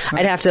 right?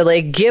 I'd have to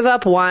like give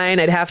up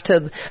wine. I'd have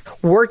to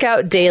work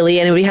out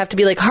daily, and it would have to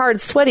be like hard,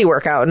 sweaty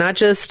workout, not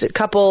just a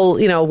couple,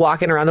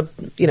 walking around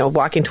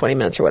walking 20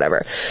 minutes or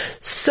whatever.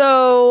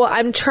 So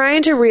I'm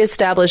trying to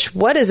reestablish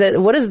what is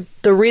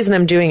the reason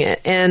I'm doing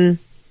it. And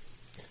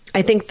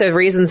I think the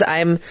reasons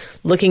I'm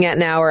looking at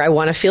now are I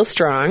want to feel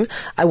strong.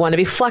 I want to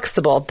be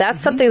flexible.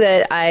 That's something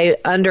that I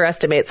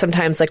underestimate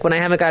sometimes, like when I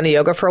haven't gone to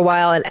yoga for a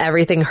while and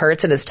everything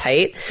hurts and is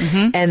tight.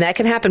 And that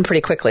can happen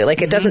pretty quickly.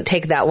 Like it doesn't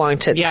take that long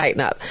to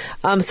tighten up.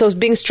 So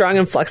being strong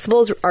and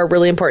flexible are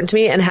really important to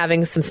me, and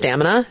having some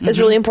stamina is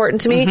really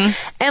important to me.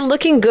 And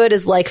looking good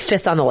is like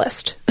 5th on the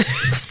list.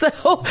 So,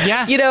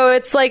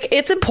 it's like,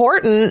 it's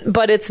important,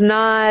 but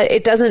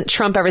it doesn't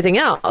trump everything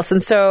else.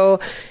 And so,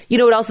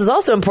 what else is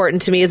also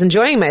important to me is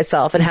enjoying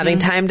myself and having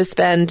time to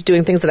spend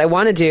doing things that I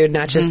want to do,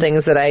 not just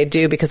things that I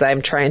do because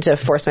I'm trying to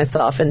force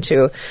myself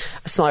into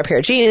a smaller pair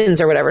of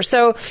jeans or whatever.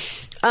 So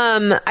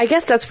I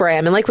guess that's where I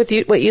am. And like with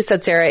you, what you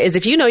said, Sarah, is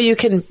if you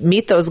can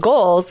meet those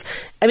goals.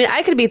 I mean,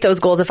 I could meet those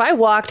goals if I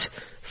walked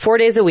 4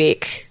 days a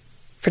week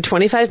for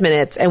 25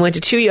 minutes and went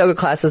to 2 yoga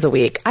classes a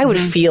week. I would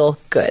feel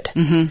good.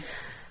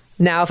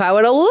 Now, if I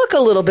want to look a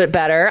little bit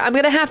better, I'm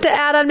going to have to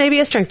add on maybe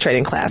a strength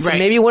training class. And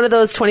maybe one of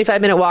those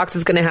 25-minute walks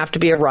is going to have to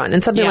be a run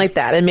and something like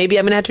that. And maybe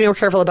I'm going to have to be more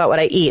careful about what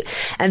I eat.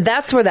 And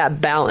that's where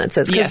that balance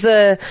is. Because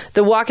the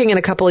walking in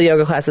a couple of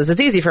yoga classes is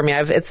easy for me.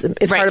 It's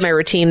part of my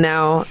routine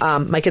now.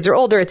 My kids are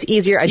older. It's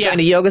easier. I joined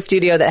a yoga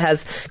studio that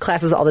has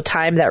classes all the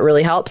time. That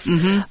really helps.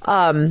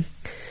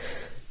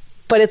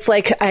 But it's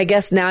like, I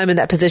guess now I'm in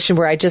that position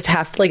where I just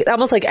have, like,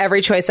 almost like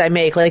every choice I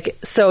make, like,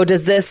 so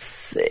is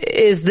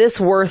this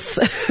worth,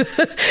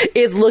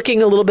 is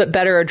looking a little bit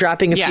better or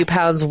dropping a few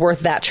pounds worth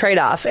that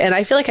trade-off? And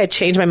I feel like I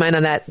change my mind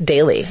on that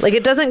daily. Like,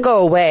 it doesn't go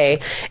away.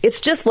 It's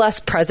just less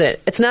present.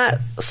 It's not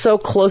so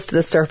close to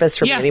the surface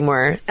for me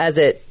anymore as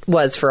it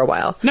was for a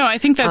while. No, I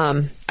think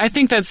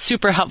that's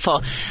super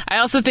helpful. I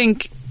also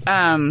think,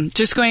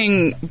 just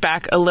going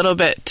back a little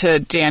bit to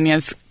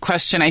Danya's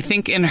question, I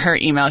think in her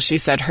email she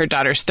said her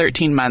daughter's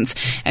 13 months,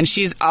 and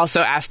she's also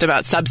asked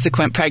about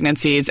subsequent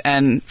pregnancies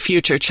and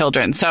future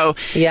children. So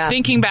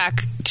thinking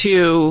back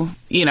to,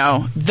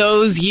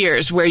 those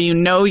years where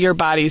your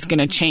body's going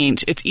to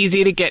change, it's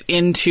easy to get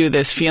into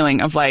this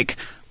feeling of like,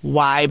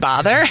 why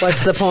bother?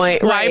 What's the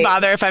point? Why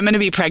bother if I'm going to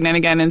be pregnant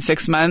again in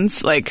 6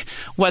 months? Like,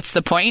 what's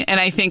the point? And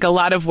I think a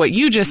lot of what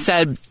you just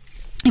said,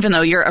 even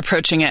though you're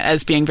approaching it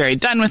as being very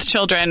done with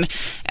children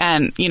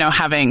and,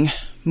 having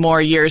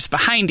more years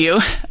behind you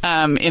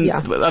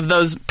of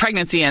those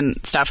pregnancy and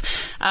stuff,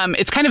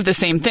 it's kind of the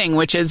same thing,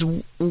 which is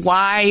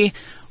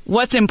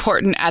what's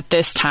important at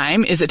this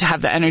time? Is it to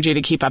have the energy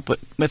to keep up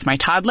with my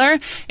toddler?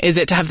 Is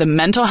it to have the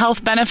mental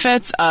health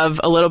benefits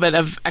of a little bit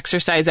of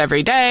exercise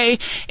every day?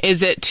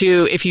 Is it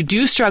to, if you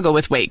do struggle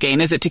with weight gain,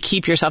 is it to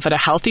keep yourself at a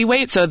healthy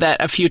weight so that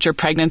a future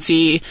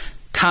pregnancy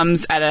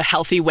comes at a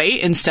healthy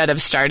weight instead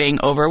of starting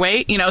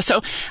overweight?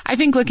 So I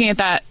think looking at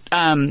that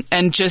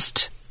and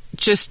just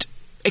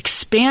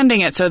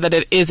expanding it so that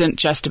it isn't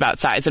just about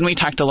size. And we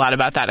talked a lot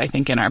about that, I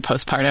think, in our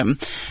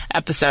postpartum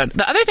episode.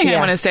 The other thing I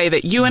want to say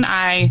that you and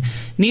I,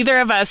 neither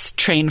of us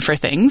train for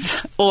things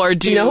or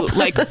do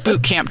like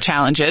boot camp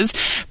challenges,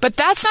 but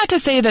that's not to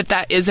say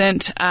that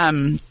isn't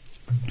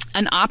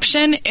an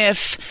option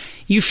if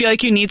you feel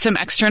like you need some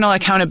external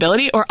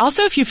accountability, or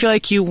also if you feel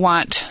like you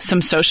want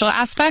some social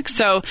aspects.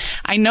 So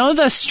I know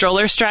the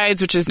Stroller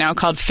Strides, which is now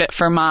called Fit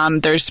for Mom,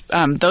 there's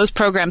those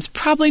programs,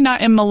 probably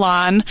not in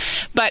Milan,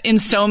 but in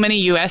so many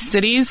U.S.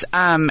 cities.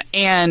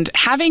 And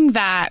having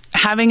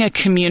a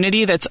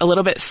community that's a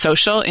little bit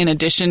social in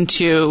addition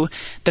to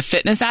the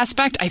fitness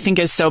aspect, I think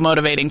is so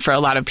motivating for a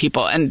lot of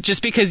people. And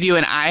just because you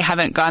and I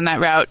haven't gone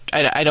that route,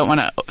 I don't want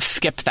to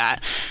skip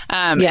that.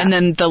 And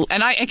then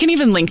I can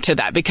even link to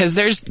that, because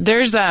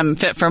there's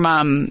Fit for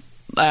Mom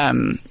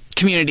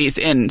communities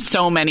in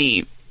so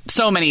many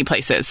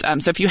places.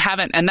 So if you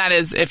haven't, and that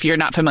is, if you're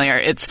not familiar,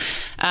 it's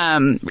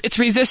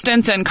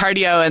resistance and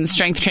cardio and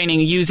strength training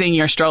using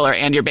your stroller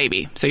and your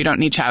baby. So you don't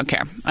need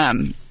childcare.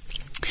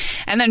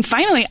 And then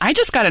finally, I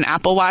just got an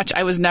Apple Watch.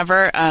 I was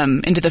never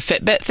into the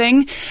Fitbit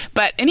thing,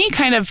 but any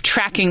kind of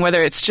tracking,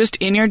 whether it's just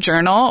in your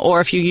journal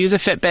or if you use a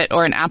Fitbit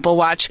or an Apple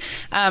Watch,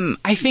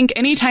 I think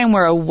anytime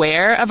we're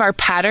aware of our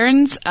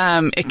patterns,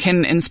 it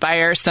can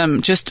inspire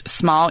some just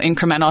small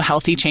incremental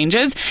healthy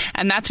changes.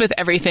 And that's with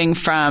everything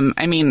from,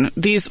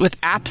 these with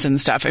apps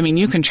and stuff.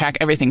 You can track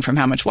everything from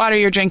how much water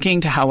you're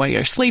drinking to how well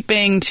you're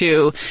sleeping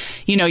to,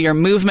 your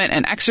movement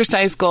and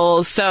exercise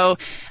goals. So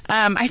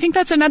I think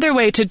that's another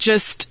way to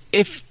just,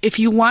 if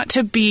you want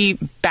to be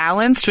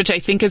balanced, which I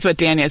think is what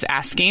Dania is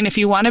asking, if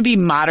you want to be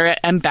moderate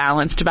and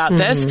balanced about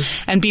this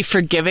and be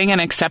forgiving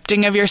and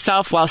accepting of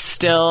yourself while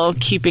still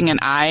keeping an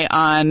eye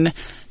on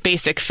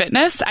basic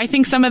fitness, I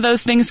think some of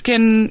those things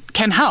can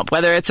help,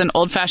 whether it's an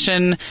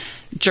old-fashioned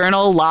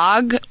journal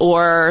log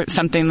or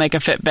something like a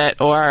Fitbit,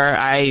 or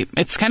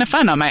it's kind of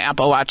fun on my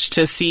Apple Watch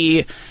to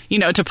see,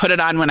 to put it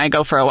on when I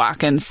go for a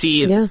walk and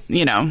see,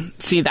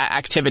 see that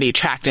activity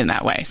tracked in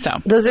that way. So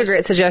those are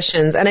great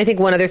suggestions. And I think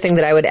one other thing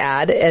that I would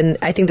add, and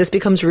I think this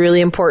becomes really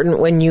important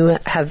when you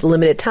have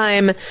limited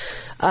time,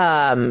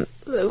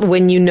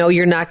 when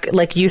you're not,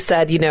 like you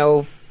said,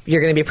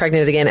 you're going to be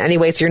pregnant again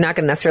anyway, so you're not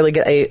going to necessarily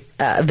get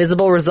a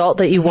visible result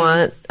that you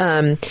want.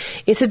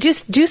 It's to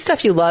just do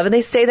stuff you love. And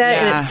they say that,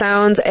 and it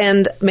sounds,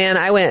 and man,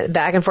 I went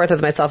back and forth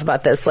with myself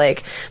about this,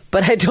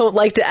 but I don't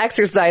like to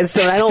exercise,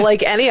 so I don't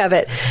like any of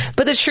it.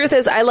 But the truth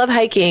is, I love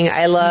hiking.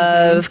 I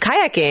love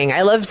kayaking.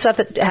 I love stuff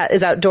that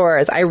is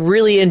outdoors. I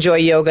really enjoy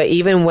yoga,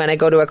 even when I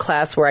go to a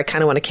class where I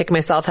kind of want to kick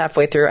myself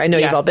halfway through. I know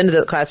you've all been to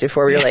the class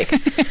before where you're like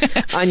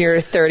on your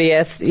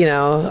 30th,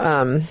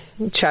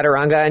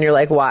 chaturanga, and you're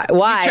like, why?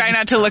 You try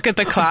not to look at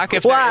the clock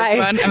if there is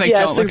one. I'm like,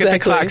 don't look at the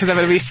clock, because I'm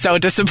going to be so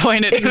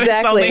disappointed if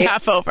it's only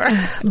half over.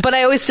 But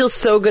I always feel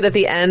so good at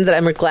the end that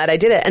I'm glad I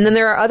did it. And then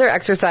there are other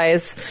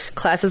exercise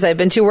classes I've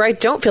been to where I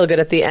don't feel good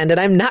at the end, and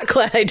I'm not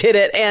glad I did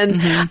it, and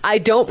I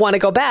don't want to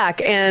go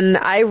back. And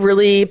I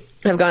really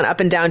have gone up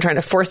and down trying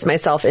to force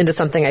myself into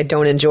something I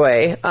don't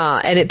enjoy.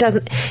 And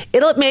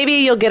maybe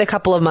you'll get a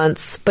couple of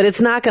months, but it's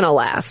not going to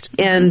last.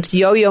 And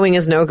yo-yoing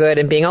is no good,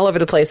 and being all over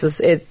the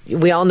place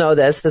we all know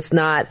this. That's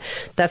not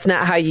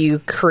how you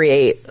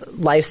create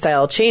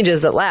lifestyle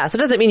changes that last. It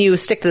doesn't mean you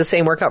stick to the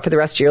same workout for the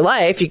rest of your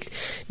life. You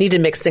need to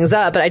mix things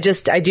up. But I do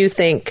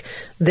think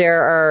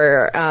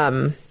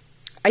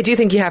I do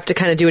think you have to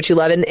kind of do what you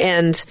love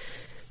and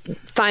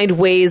find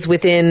ways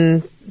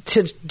within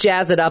to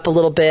jazz it up a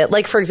little bit.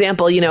 Like, for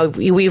example,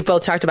 we've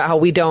both talked about how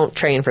we don't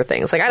train for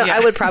things. Like,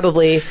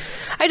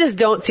 I just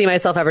don't see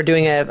myself ever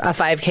doing a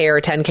 5K or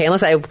a 10K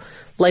unless I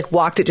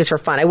walked it just for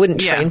fun. I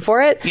wouldn't train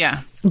for it.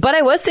 Yeah. But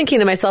I was thinking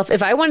to myself,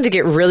 if I wanted to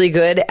get really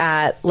good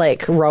at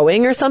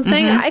rowing or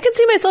something, I could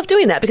see myself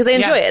doing that because I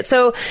enjoy it.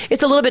 So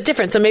it's a little bit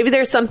different. So maybe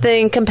there's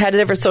something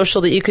competitive or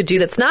social that you could do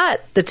that's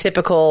not the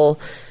typical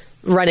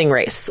running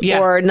race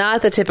or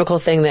not the typical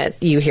thing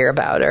that you hear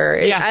about,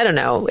 or I don't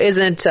know,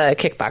 isn't a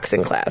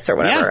kickboxing class or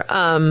whatever.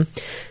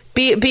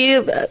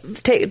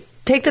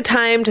 Take the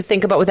time to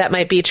think about what that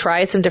might be.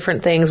 Try some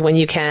different things when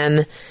you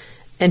can.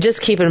 And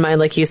just keep in mind,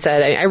 like you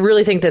said, I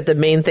really think that the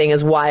main thing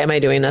is, why am I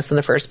doing this in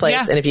the first place?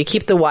 Yeah. And if you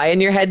keep the why in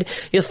your head,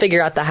 you'll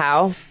figure out the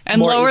how.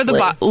 And lower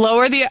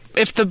the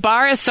if the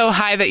bar is so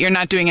high that you're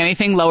not doing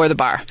anything, lower the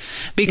bar,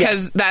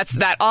 because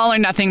that all or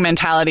nothing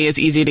mentality is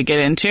easy to get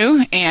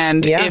into.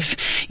 And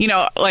if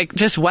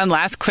just one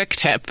last quick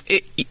tip,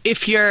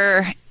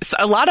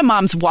 a lot of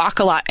moms walk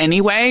a lot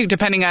anyway,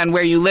 depending on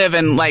where you live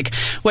and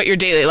what your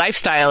daily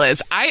lifestyle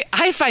is.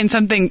 I find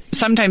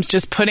sometimes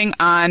just putting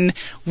on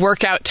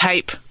workout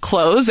type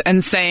clothes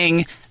and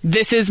saying,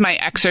 this is my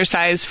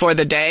exercise for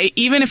the day,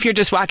 even if you're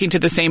just walking to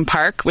the same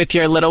park with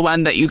your little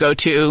one that you go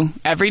to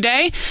every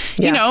day,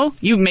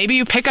 maybe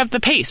you pick up the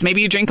pace,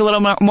 maybe you drink a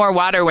little more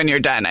water when you're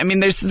done. I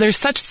mean, there's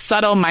such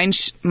subtle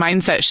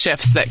mindset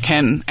shifts that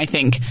can, I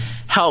think,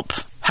 help.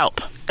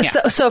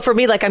 Yeah. So for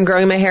me, I'm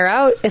growing my hair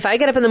out. If I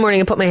get up in the morning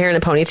and put my hair in a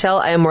ponytail,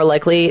 I am more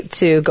likely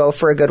to go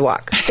for a good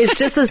walk. It's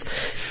just this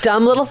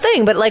dumb little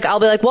thing, but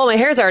I'll be like, well, my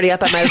hair's already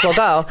up, I might as well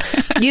go.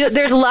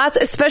 There's lots,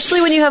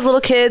 especially when you have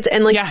little kids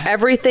and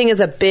everything is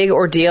a big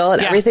ordeal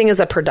and everything is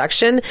a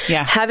production.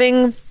 Yeah.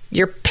 Having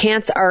your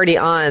pants already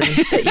on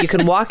that you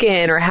can walk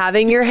in, or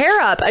having your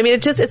hair up. I mean,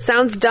 it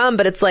sounds dumb,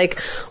 but it's like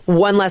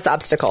one less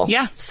obstacle.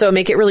 Yeah. So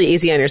make it really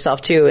easy on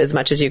yourself too, as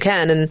much as you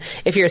can. And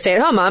if you're a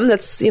stay-at-home mom,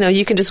 that's,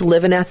 you can just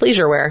live in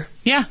athleisure wear.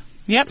 Yeah.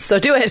 Yep. So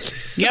do it.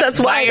 Yep. That's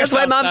why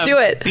moms do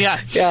it. Yeah.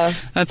 Yeah.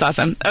 That's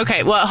awesome.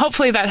 Okay. Well,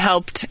 hopefully that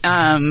helped.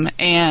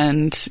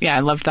 And yeah,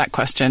 I loved that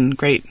question.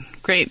 Great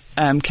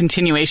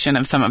continuation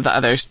of some of the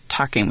other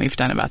talking we've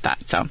done about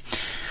that. So,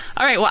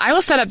 all right. Well, I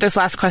will set up this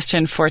last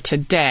question for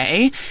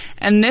today.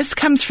 And this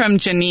comes from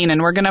Janine,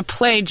 and we're going to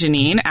play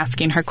Janine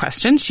asking her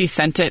question. She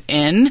sent it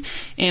in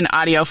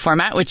audio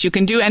format, which you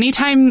can do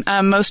anytime.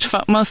 Most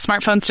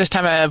smartphones just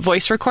have a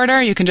voice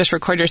recorder. You can just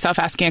record yourself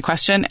asking a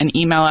question and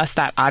email us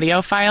that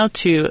audio file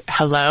to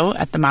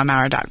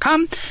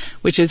hello@themomhour.com,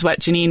 which is what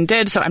Janine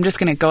did. So I'm just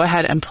going to go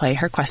ahead and play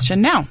her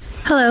question now.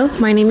 Hello,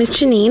 my name is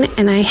Janine,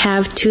 and I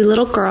have 2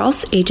 little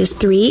girls, ages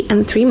 3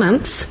 and 3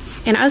 months.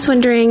 And I was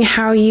wondering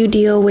how you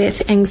deal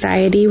with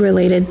anxiety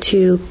related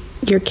to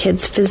your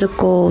kids'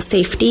 physical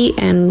safety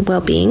and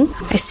well-being.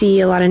 I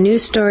see a lot of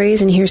news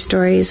stories and hear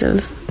stories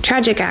of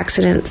tragic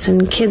accidents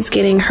and kids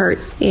getting hurt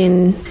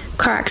in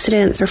car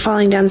accidents or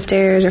falling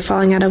downstairs or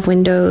falling out of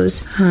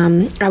windows.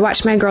 I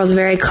watch my girls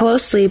very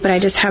closely, but I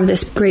just have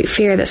this great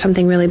fear that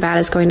something really bad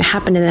is going to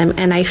happen to them.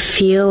 And I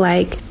feel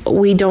like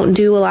we don't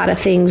do a lot of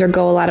things or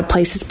go a lot of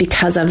places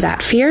because of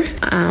that fear,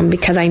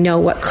 because I know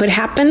what could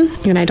happen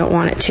and I don't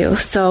want it to.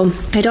 So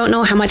I don't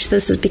know how much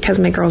this is because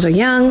my girls are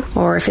young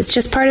or if it's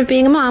just part of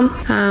being a mom.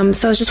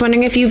 So I was just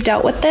wondering if you've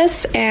dealt with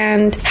this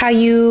and how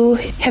you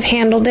have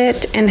handled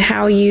it and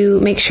how you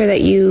make sure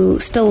that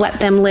you still let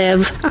them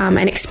live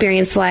and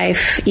experience life,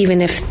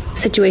 even if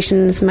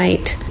situations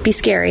might be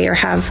scary or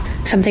have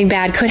something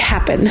bad could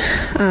happen.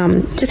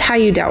 Just how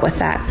you dealt with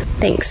that.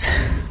 Thanks.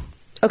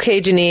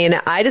 Okay,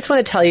 Janine, I just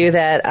want to tell you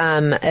that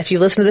if you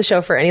listen to the show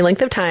for any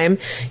length of time,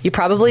 you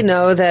probably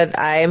know that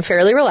I am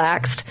fairly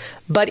relaxed.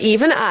 But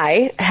even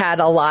I had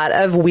a lot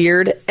of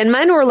weird, and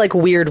mine were like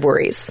weird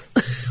worries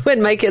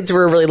when my kids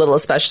were really little,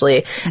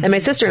 especially. And my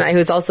sister and I,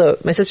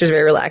 my sister's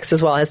very relaxed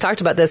as well, has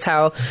talked about this,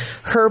 how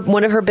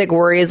one of her big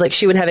worries, like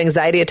she would have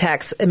anxiety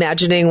attacks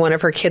imagining one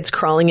of her kids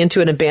crawling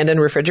into an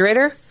abandoned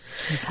refrigerator.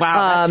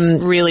 Wow, that's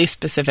really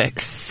specific.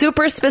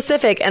 Super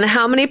specific. And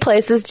how many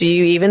places do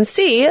you even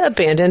see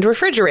abandoned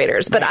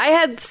refrigerators? But I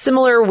had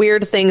similar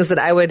weird things that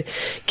I would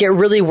get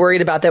really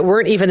worried about that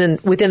weren't even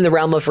within the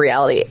realm of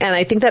reality. And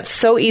I think that's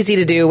so easy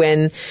to do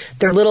when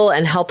they're little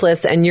and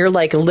helpless and you're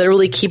like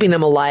literally keeping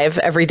them alive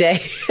every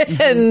day.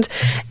 Mm-hmm.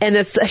 and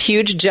it's a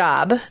huge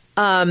job.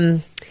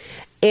 And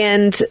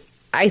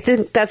I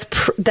think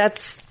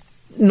that's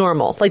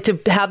normal. Like, to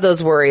have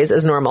those worries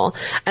is normal.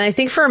 And I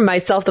think for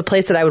myself, the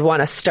place that I would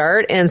want to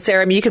start, and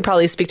Sarah, you could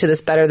probably speak to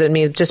this better than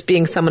me, just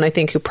being someone I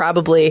think who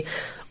probably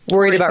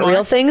worried about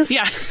real things.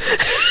 Yeah.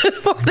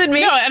 More than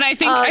me. No, and I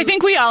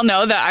think we all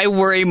know that I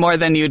worry more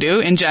than you do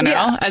in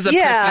general as a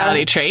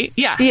personality trait.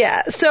 Yeah.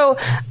 Yeah. So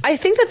I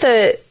think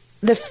that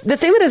the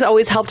thing that has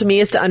always helped me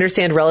is to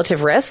understand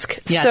relative risk.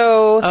 Yes.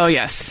 So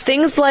yes.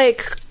 Things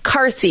like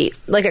car seat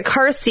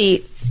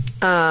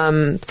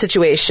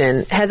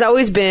situation has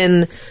always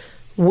been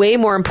way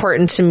more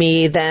important to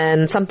me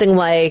than something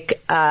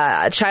like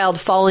a child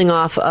falling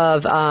off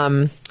of,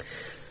 a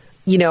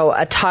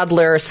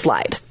toddler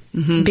slide.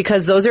 Mm-hmm.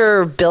 Because those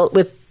are built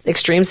with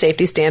extreme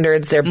safety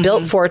standards. They're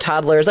built for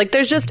toddlers. Like,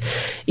 there's just,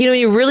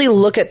 you really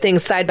look at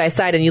things side by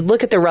side and you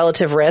look at the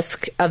relative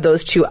risk of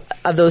those two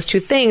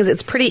things.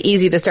 It's pretty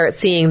easy to start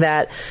seeing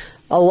that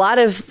a lot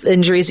of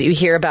injuries that you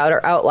hear about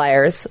are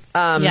outliers.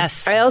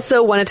 Yes. I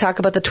also want to talk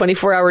about the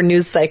 24-hour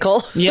news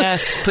cycle.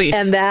 Yes, please.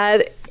 And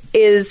that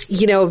is,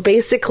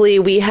 basically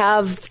we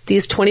have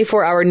these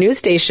 24-hour news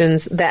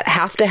stations that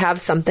have to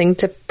have something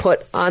to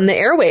put on the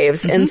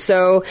airwaves. Mm-hmm. And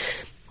so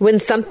when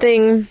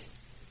something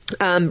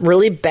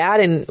really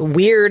bad and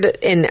weird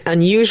and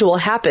unusual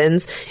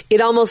happens, it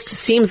almost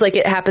seems like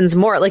it happens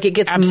more. Like, it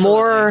gets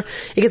more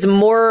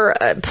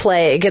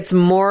play. It gets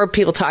more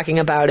people talking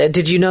about it.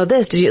 Did you know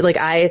this?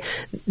 I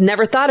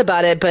never thought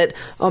about it, but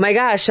oh my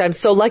gosh, I'm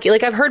so lucky.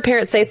 Like, I've heard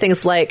parents say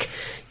things like,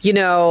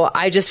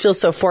 I just feel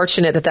so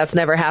fortunate that that's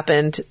never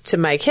happened to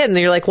my kid. And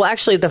you're like, well,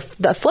 actually the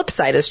flip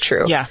side is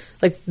true. Yeah.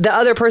 Like, the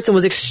other person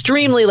was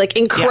extremely,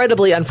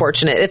 incredibly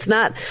unfortunate. It's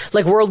not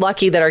like we're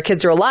lucky that our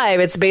kids are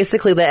alive. It's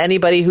basically that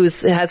anybody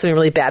who's had something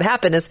really bad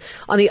happen is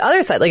on the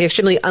other side,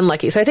 extremely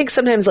unlucky. So I think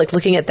sometimes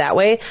looking at that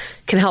way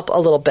can help a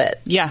little bit.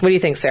 Yeah. What do you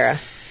think, Sarah?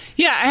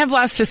 Yeah, I have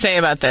lots to say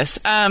about this.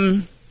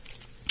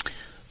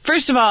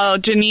 First of all,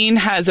 Janine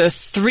has a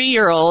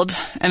 3-year-old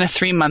and a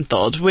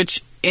 3-month-old,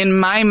 which in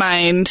my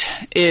mind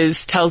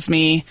tells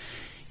me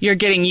you're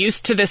getting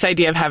used to this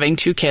idea of having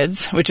 2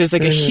 kids, which is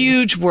a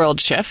huge world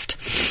shift.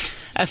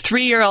 A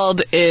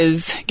 3-year-old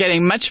is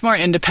getting much more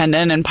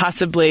independent and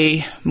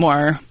possibly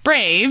more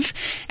brave,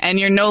 and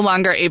you're no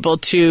longer able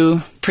to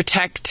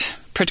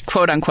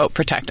quote unquote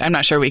protect. I'm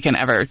not sure we can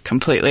ever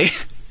completely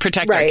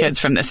protect our kids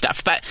from this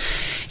stuff, but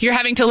you're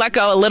having to let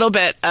go a little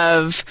bit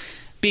of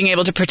being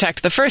able to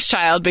protect the first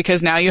child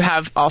because now you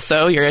have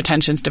also your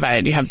attention's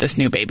divided. You have this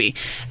new baby.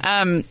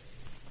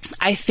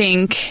 I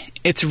think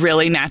it's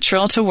really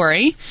natural to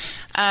worry.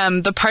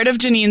 The part of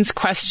Janine's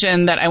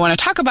question that I want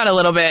to talk about a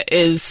little bit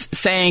is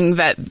saying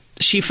that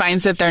she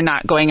finds that they're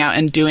not going out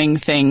and doing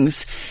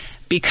things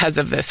because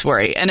of this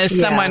worry. And as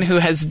someone who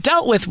has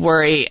dealt with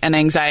worry and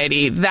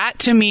anxiety, that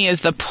to me is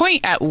the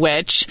point at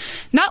which,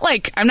 not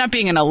like I'm not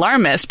being an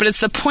alarmist, but it's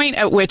the point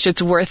at which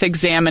it's worth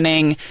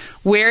examining,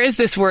 where is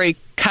this worry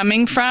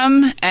coming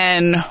from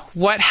and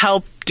what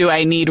help do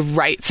I need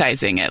right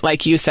sizing it,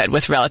 like you said,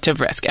 with relative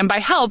risk. And by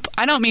help,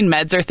 I don't mean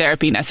meds or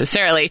therapy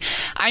necessarily.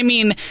 I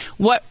mean,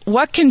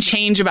 what can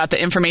change about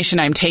the information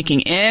I'm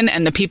taking in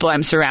and the people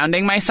I'm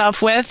surrounding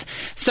myself with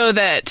so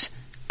that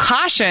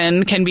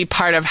caution can be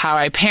part of how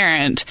I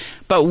parent,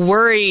 but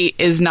worry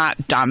is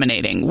not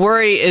dominating.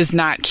 Worry is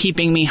not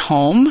keeping me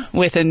home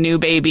with a new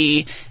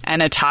baby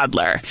and a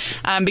toddler.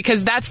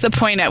 Because that's the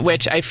point at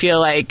which I feel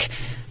like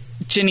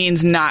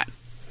Janine's not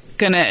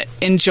going to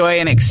enjoy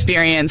and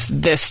experience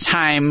this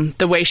time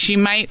the way she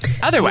might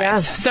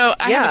otherwise. Yeah. So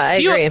I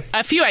have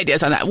a few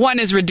ideas on that. One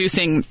is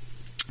reducing,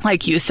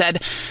 like you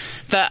said,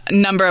 the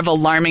number of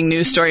alarming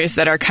news stories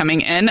that are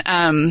coming in.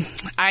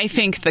 I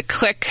think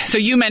so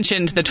you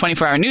mentioned the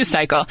 24-hour news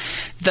cycle.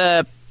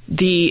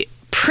 The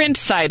print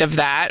side of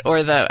that, or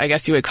I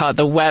guess you would call it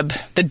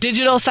the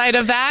digital side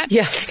of that.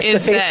 Yes,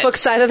 is the Facebook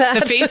side of that.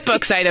 The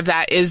Facebook side of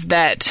that is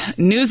that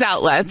news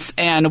outlets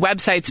and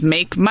websites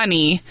make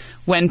money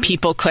when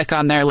people click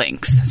on their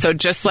links. So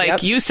just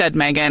like you said,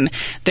 Megan,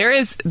 there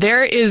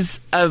is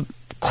a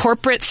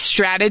corporate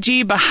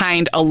strategy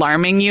behind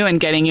alarming you and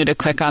getting you to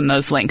click on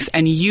those links,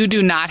 and you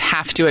do not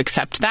have to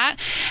accept that.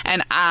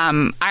 And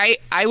I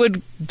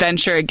would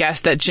venture a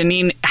guess that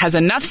Janine has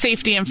enough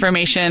safety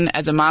information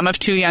as a mom of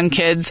 2 young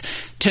kids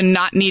to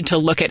not need to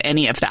look at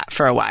any of that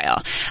for a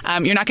while.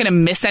 You're not going to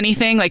miss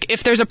anything. Like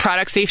if there's a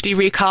product safety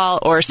recall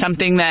or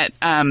something that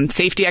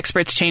safety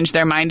experts change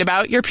their mind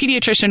about, your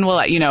pediatrician will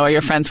let you know, or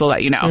your friends will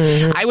let you know.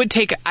 Mm-hmm.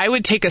 I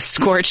would take a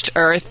scorched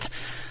earth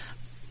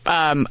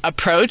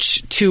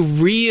approach to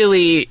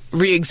really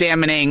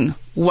re-examining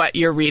what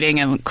you're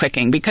reading and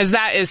clicking, because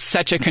that is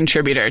such a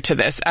contributor to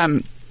this.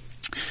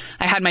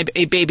 I had my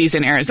babies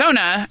in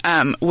Arizona,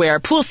 where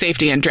pool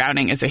safety and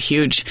drowning is a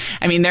huge.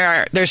 I mean,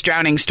 there's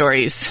drowning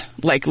stories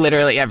like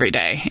literally every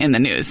day in the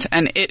news,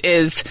 and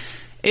it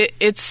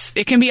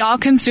can be all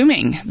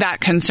consuming, that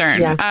concern.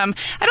 Yeah.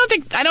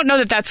 I don't know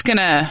that that's going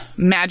to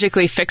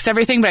magically fix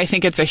everything, but I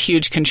think it's a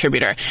huge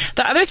contributor.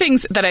 The other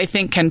things that I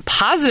think can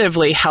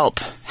positively help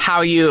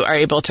how you are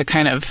able to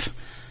kind of,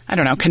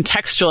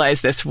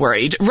 contextualize this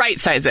worry, right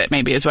size it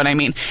maybe is what I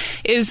mean,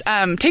 is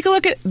take a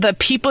look at the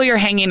people you're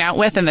hanging out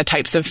with and the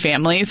types of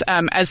families.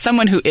 As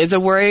someone who is a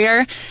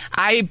worrier,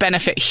 I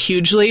benefit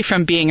hugely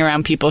from being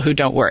around people who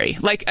don't worry.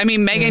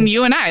 Megan,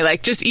 you and I,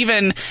 just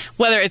even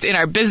whether it's in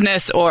our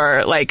business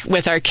or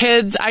with our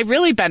kids, I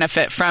really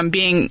benefit from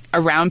being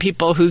around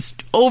people whose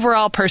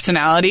overall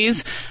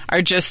personalities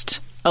are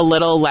just a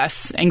little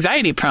less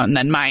anxiety prone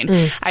than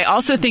mine. I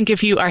also think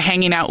if you are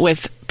hanging out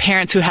with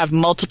parents who have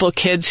multiple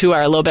kids who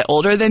are a little bit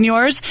older than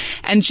yours,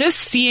 and just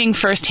seeing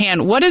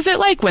firsthand, what is it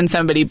like when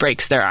somebody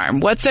breaks their arm?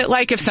 What's it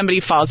like if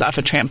somebody falls off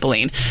a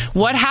trampoline?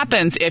 What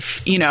happens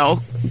if,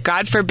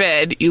 God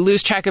forbid, you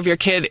lose track of your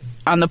kid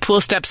on the pool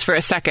steps for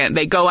a second,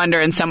 they go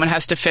under and someone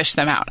has to fish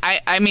them out?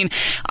 I mean,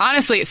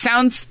 honestly, it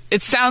sounds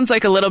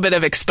like a little bit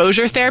of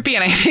exposure therapy,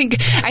 and I think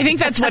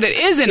that's what it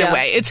is in a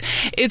way.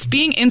 It's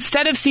being,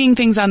 instead of seeing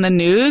things on the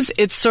news,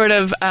 it's sort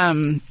of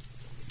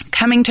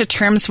coming to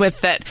terms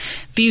with that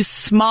these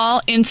small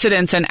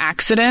incidents and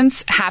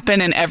accidents happen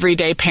in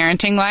everyday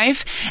parenting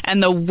life.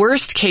 And the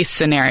worst case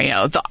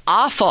scenario, the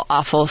awful,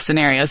 awful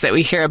scenarios that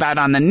we hear about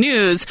on the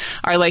news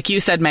are, like you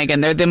said,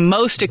 Megan, they're the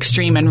most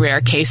extreme and rare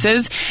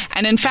cases.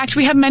 And in fact,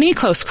 we have many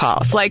close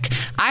calls. Let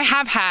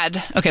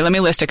me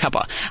list a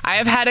couple. I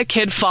have had a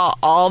kid fall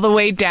all the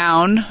way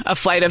down a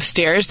flight of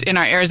stairs in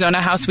our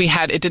Arizona house.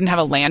 It didn't have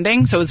a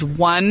landing. So it was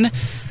one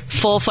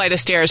full flight of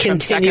stairs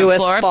from second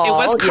floor. Fall,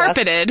 it was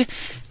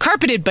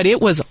carpeted, but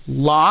it was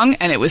long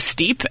and it was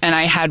steep. And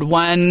I had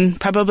one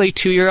probably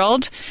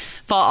 2-year-old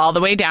fall all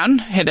the way down,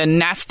 hit a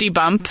nasty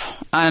bump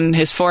on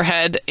his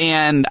forehead,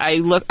 and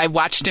I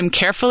watched him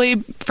carefully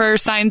for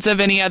signs of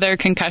any other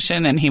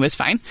concussion, and he was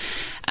fine.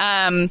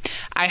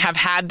 I have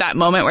had that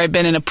moment where I've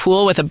been in a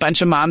pool with a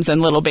bunch of moms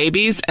and little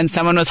babies, and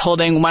someone was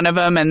holding one of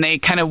them and they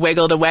kind of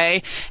wiggled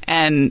away.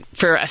 And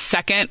for a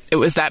second, it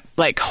was that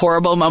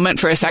horrible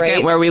moment for a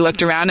second where we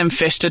looked around and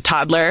fished a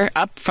toddler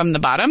up from the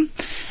bottom.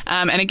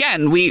 And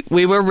again, we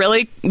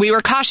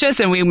were cautious,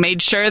 and we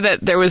made sure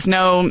that there was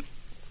no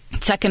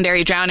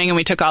secondary drowning, and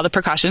we took all the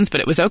precautions, but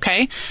it was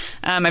okay.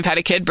 I've had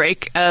a kid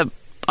break a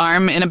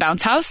arm in a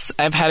bounce house.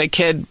 I've had a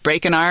kid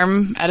break an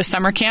arm at a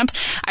summer camp.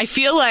 I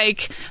feel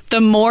like the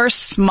more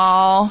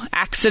small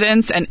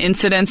accidents and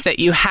incidents that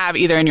you have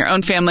either in your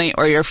own family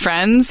or your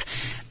friends,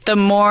 the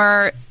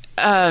more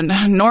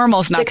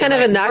normal's not They kind the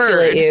of right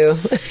inoculate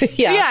word. you.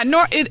 Yeah.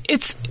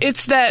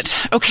 It's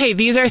that, okay,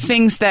 these are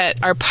things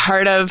that are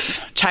part of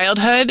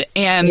childhood,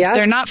 and Yes.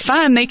 they're not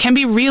fun. They can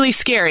be really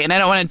scary, and I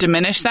don't want to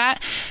diminish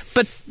that,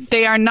 but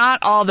they are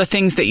not all the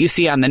things that you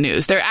see on the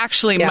news. They're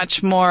actually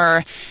much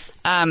more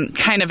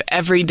kind of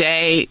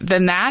everyday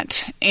than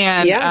that.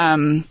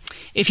 And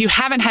if you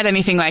haven't had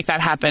anything like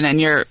that happen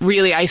and you're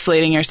really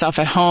isolating yourself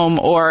at home,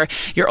 or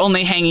you're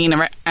only hanging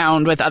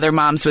around with other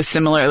moms with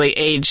similarly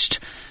aged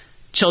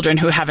children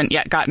who haven't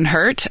yet gotten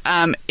hurt,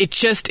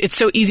 it's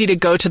so easy to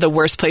go to the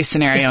worst place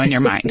scenario in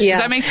your mind. Does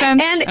that make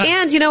sense?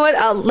 And you know what?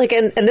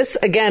 And this,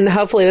 again,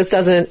 hopefully this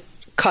doesn't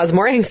cause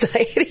more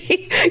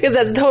anxiety, because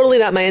that's totally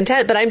not my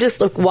intent. But I'm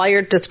just, while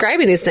you're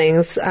describing these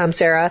things,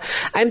 Sarah,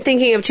 I'm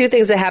thinking of two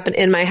things that happened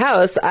in my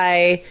house.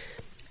 I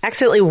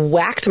accidentally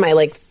whacked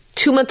my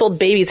 2-month-old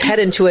baby's head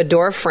into a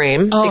door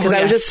frame because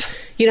I was just,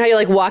 you know how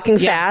you're walking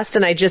fast,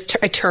 and I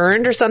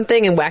turned or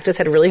something and whacked his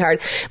head really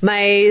hard.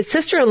 My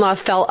sister-in-law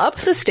fell up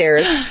the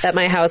stairs at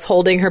my house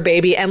holding her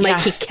baby, and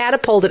he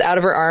catapulted out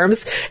of her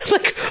arms,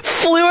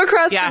 flew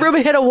across the room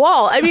and hit a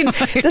wall. I mean,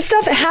 this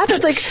stuff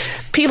happens.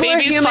 People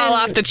Babies are human. fall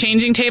off the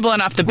changing table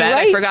and off the bed.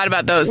 Right. I forgot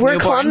about those. We're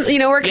newborns.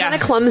 we're kind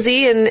of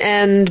clumsy,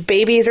 and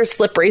babies are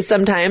slippery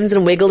sometimes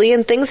and wiggly,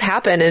 and things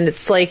happen, and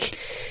it's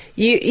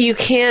You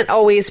can't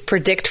always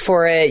predict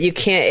for it. You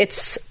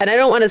can't, and I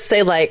don't want to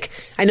say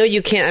I know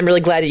you can't. I'm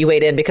really glad that you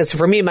weighed in, because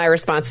for me, my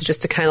response is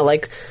just to kind of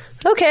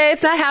okay,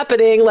 it's not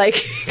happening.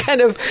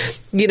 Kind of,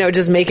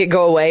 just make it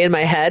go away in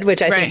my head,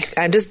 which I think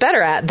I'm just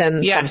better at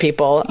than some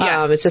people.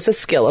 It's just a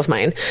skill of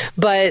mine.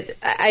 But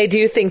I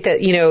do think that,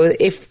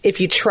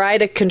 if you try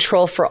to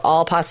control for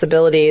all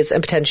possibilities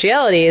and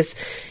potentialities,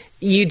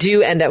 you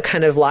do end up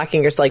kind of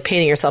locking yourself,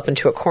 painting yourself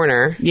into a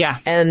corner. Yeah.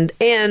 And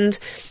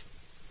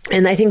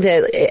I think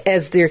that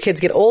as your kids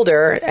get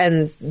older,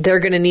 and they're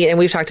going to need, and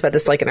we've talked about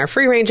this in our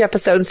free range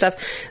episode and stuff,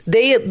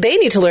 they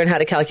need to learn how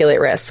to calculate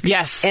risk.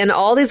 Yes. And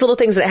all these little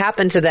things that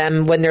happen to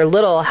them when they're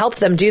little, help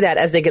them do that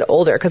as they get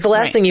older. Because the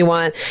last thing you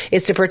want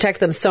is to protect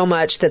them so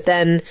much that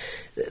then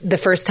the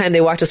first time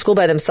they walk to school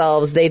by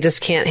themselves, they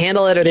just can't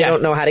handle it, or they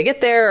don't know how to get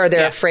there, or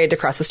they're afraid to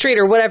cross the street,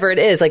 or whatever it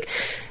is.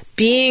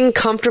 Being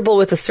comfortable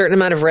with a certain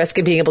amount of risk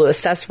and being able to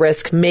assess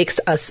risk makes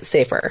us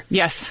safer.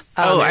 Yes.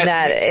 And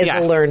that is a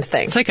learned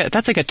thing.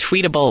 That's like a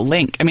tweetable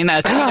link. I mean,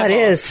 that's it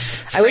is.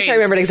 Phrase. I wish I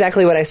remembered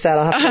exactly what I said.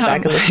 I'll have to go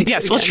back and listen.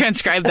 Yes, we'll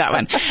transcribe that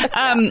one.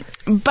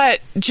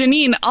 But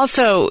Janine,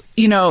 also,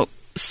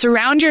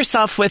 surround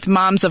yourself with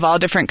moms of all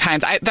different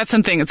kinds. That's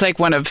something. It's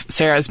one of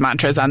Sarah's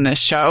mantras on this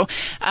show.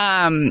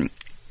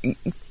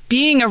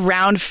 Being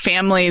around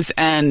families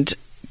and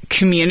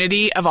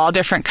community of all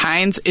different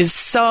kinds is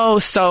so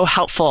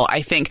helpful,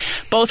 I think,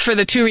 both for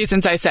the two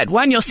reasons I said.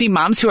 One, you'll see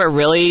moms who are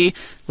really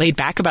laid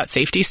back about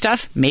safety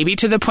stuff, maybe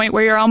to the point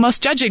where you're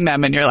almost judging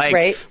them, and you're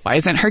like, why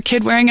isn't her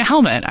kid wearing a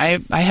helmet? I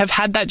have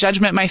had that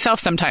judgment myself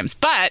sometimes.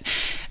 But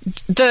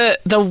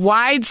the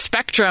wide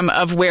spectrum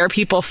of where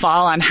people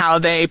fall on how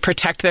they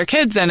protect their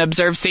kids and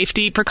observe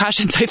safety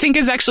precautions, I think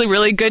is actually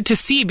really good to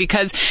see,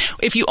 because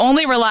if you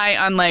only rely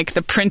on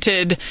the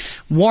printed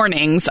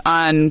warnings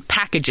on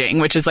packaging,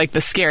 which is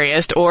the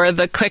scariest, or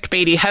the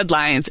clickbaity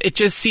headlines, it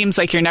just seems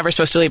like you're never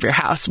supposed to leave your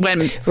house.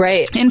 When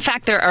in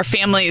fact, there are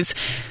families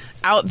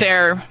out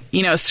there,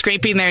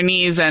 scraping their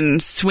knees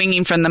and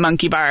swinging from the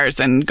monkey bars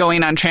and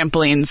going on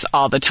trampolines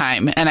all the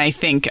time. And I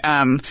think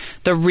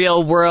the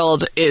real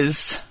world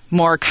is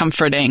more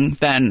comforting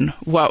than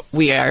what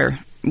we're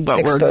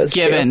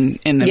given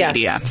in the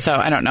media. So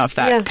I don't know if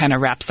that kind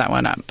of wraps that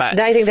one up. But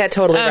I think that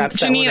totally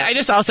wraps that one Janine, up. I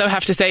just also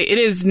have to say, it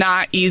is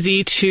not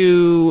easy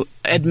to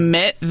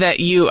admit that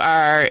you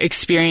are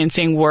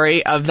experiencing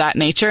worry of that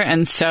nature.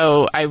 And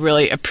so I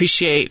really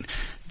appreciate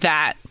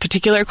that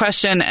particular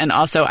question. And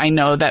also, I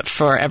know that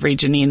for every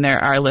Janine, there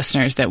are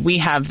listeners that we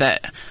have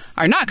that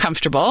are not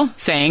comfortable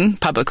saying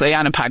publicly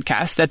on a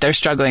podcast that they're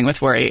struggling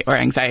with worry or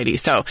anxiety.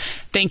 So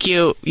thank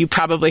you. You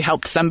probably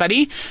helped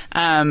somebody.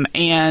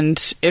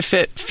 And if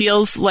it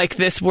feels like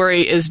this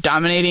worry is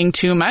dominating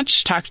too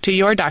much, talk to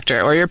your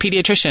doctor or your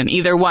pediatrician,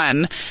 either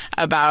one,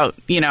 about,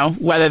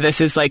 whether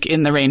this is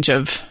in the range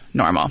of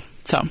normal.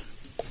 So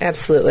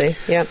absolutely.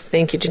 Yep.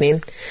 Thank you,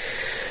 Janine.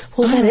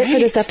 Was that it for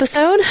this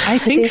episode? I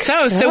think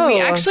so. So we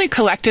actually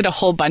collected a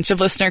whole bunch of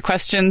listener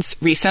questions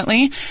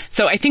recently.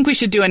 So I think we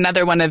should do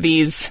another one of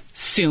these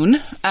soon,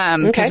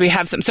 because we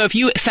have some. So if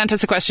you sent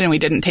us a question and we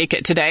didn't take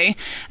it today,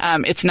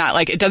 it's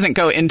not it doesn't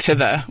go into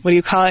the, what do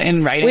you call it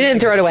in writing? We didn't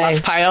throw it away.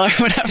 Fluff pile or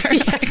whatever.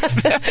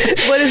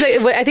 What is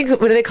it? I think,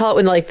 what do they call it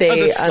when they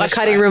on the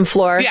cutting room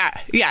floor? Yeah.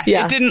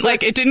 It didn't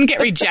it didn't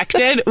get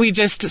rejected. We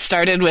just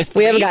started with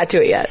 3. We haven't got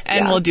to it yet.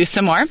 And we'll do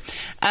some more.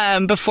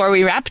 Before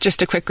we wrap,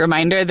 just a quick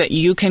reminder that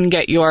you can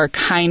get your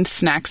Kind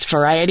Snacks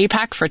variety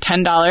pack for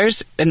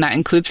 $10, and that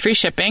includes free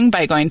shipping,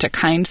 by going to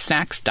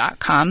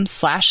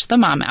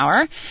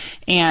kindsnacks.com/themomhour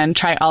and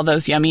try all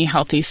those yummy,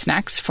 healthy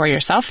snacks for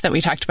yourself that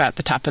we talked about at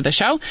the top of the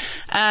show.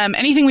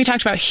 Anything we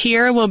talked about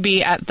here will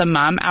be at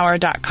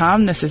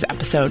themomhour.com. This is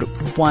episode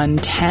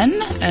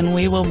 110, and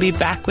we will be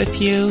back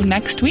with you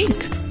next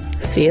week.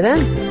 See you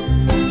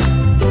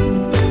then.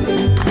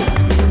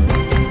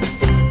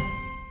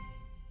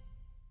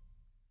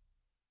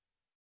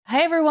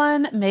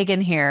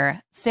 Megan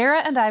here.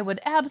 Sarah and I would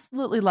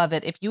absolutely love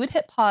it if you would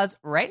hit pause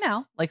right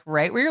now, like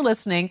right where you're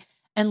listening,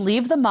 and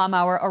leave the Mom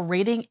Hour a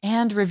rating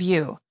and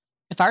review.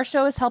 If our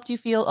show has helped you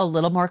feel a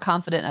little more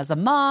confident as a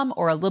mom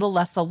or a little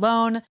less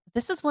alone,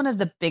 this is one of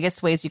the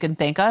biggest ways you can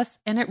thank us,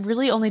 and it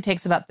really only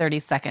takes about 30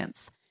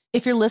 seconds.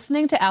 If you're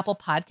listening to Apple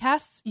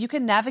Podcasts, you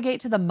can navigate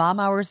to the Mom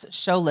Hours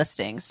show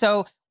listing.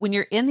 So when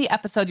you're in the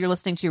episode you're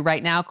listening to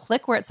right now,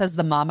 click where it says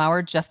the Mom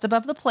Hour just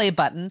above the play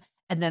button,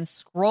 and then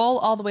scroll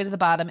all the way to the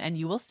bottom and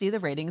you will see the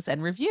ratings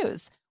and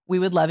reviews. We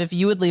would love if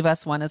you would leave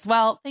us one as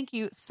well. Thank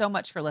you so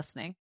much for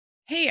listening.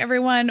 Hey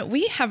everyone,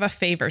 we have a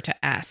favor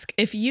to ask.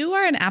 If you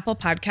are an Apple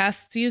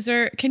Podcasts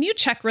user, can you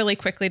check really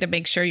quickly to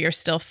make sure you're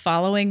still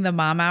following the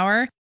Mom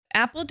Hour?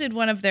 Apple did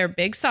one of their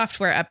big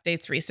software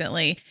updates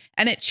recently,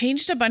 and it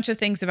changed a bunch of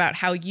things about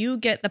how you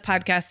get the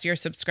podcasts you're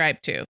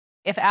subscribed to.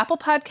 If Apple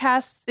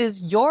Podcasts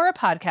is your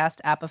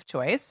podcast app of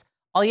choice,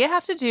 all you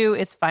have to do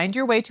is find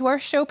your way to our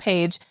show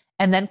page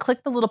and then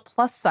click the little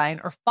plus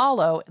sign or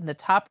follow in the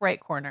top right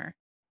corner.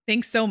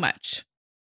 Thanks so much.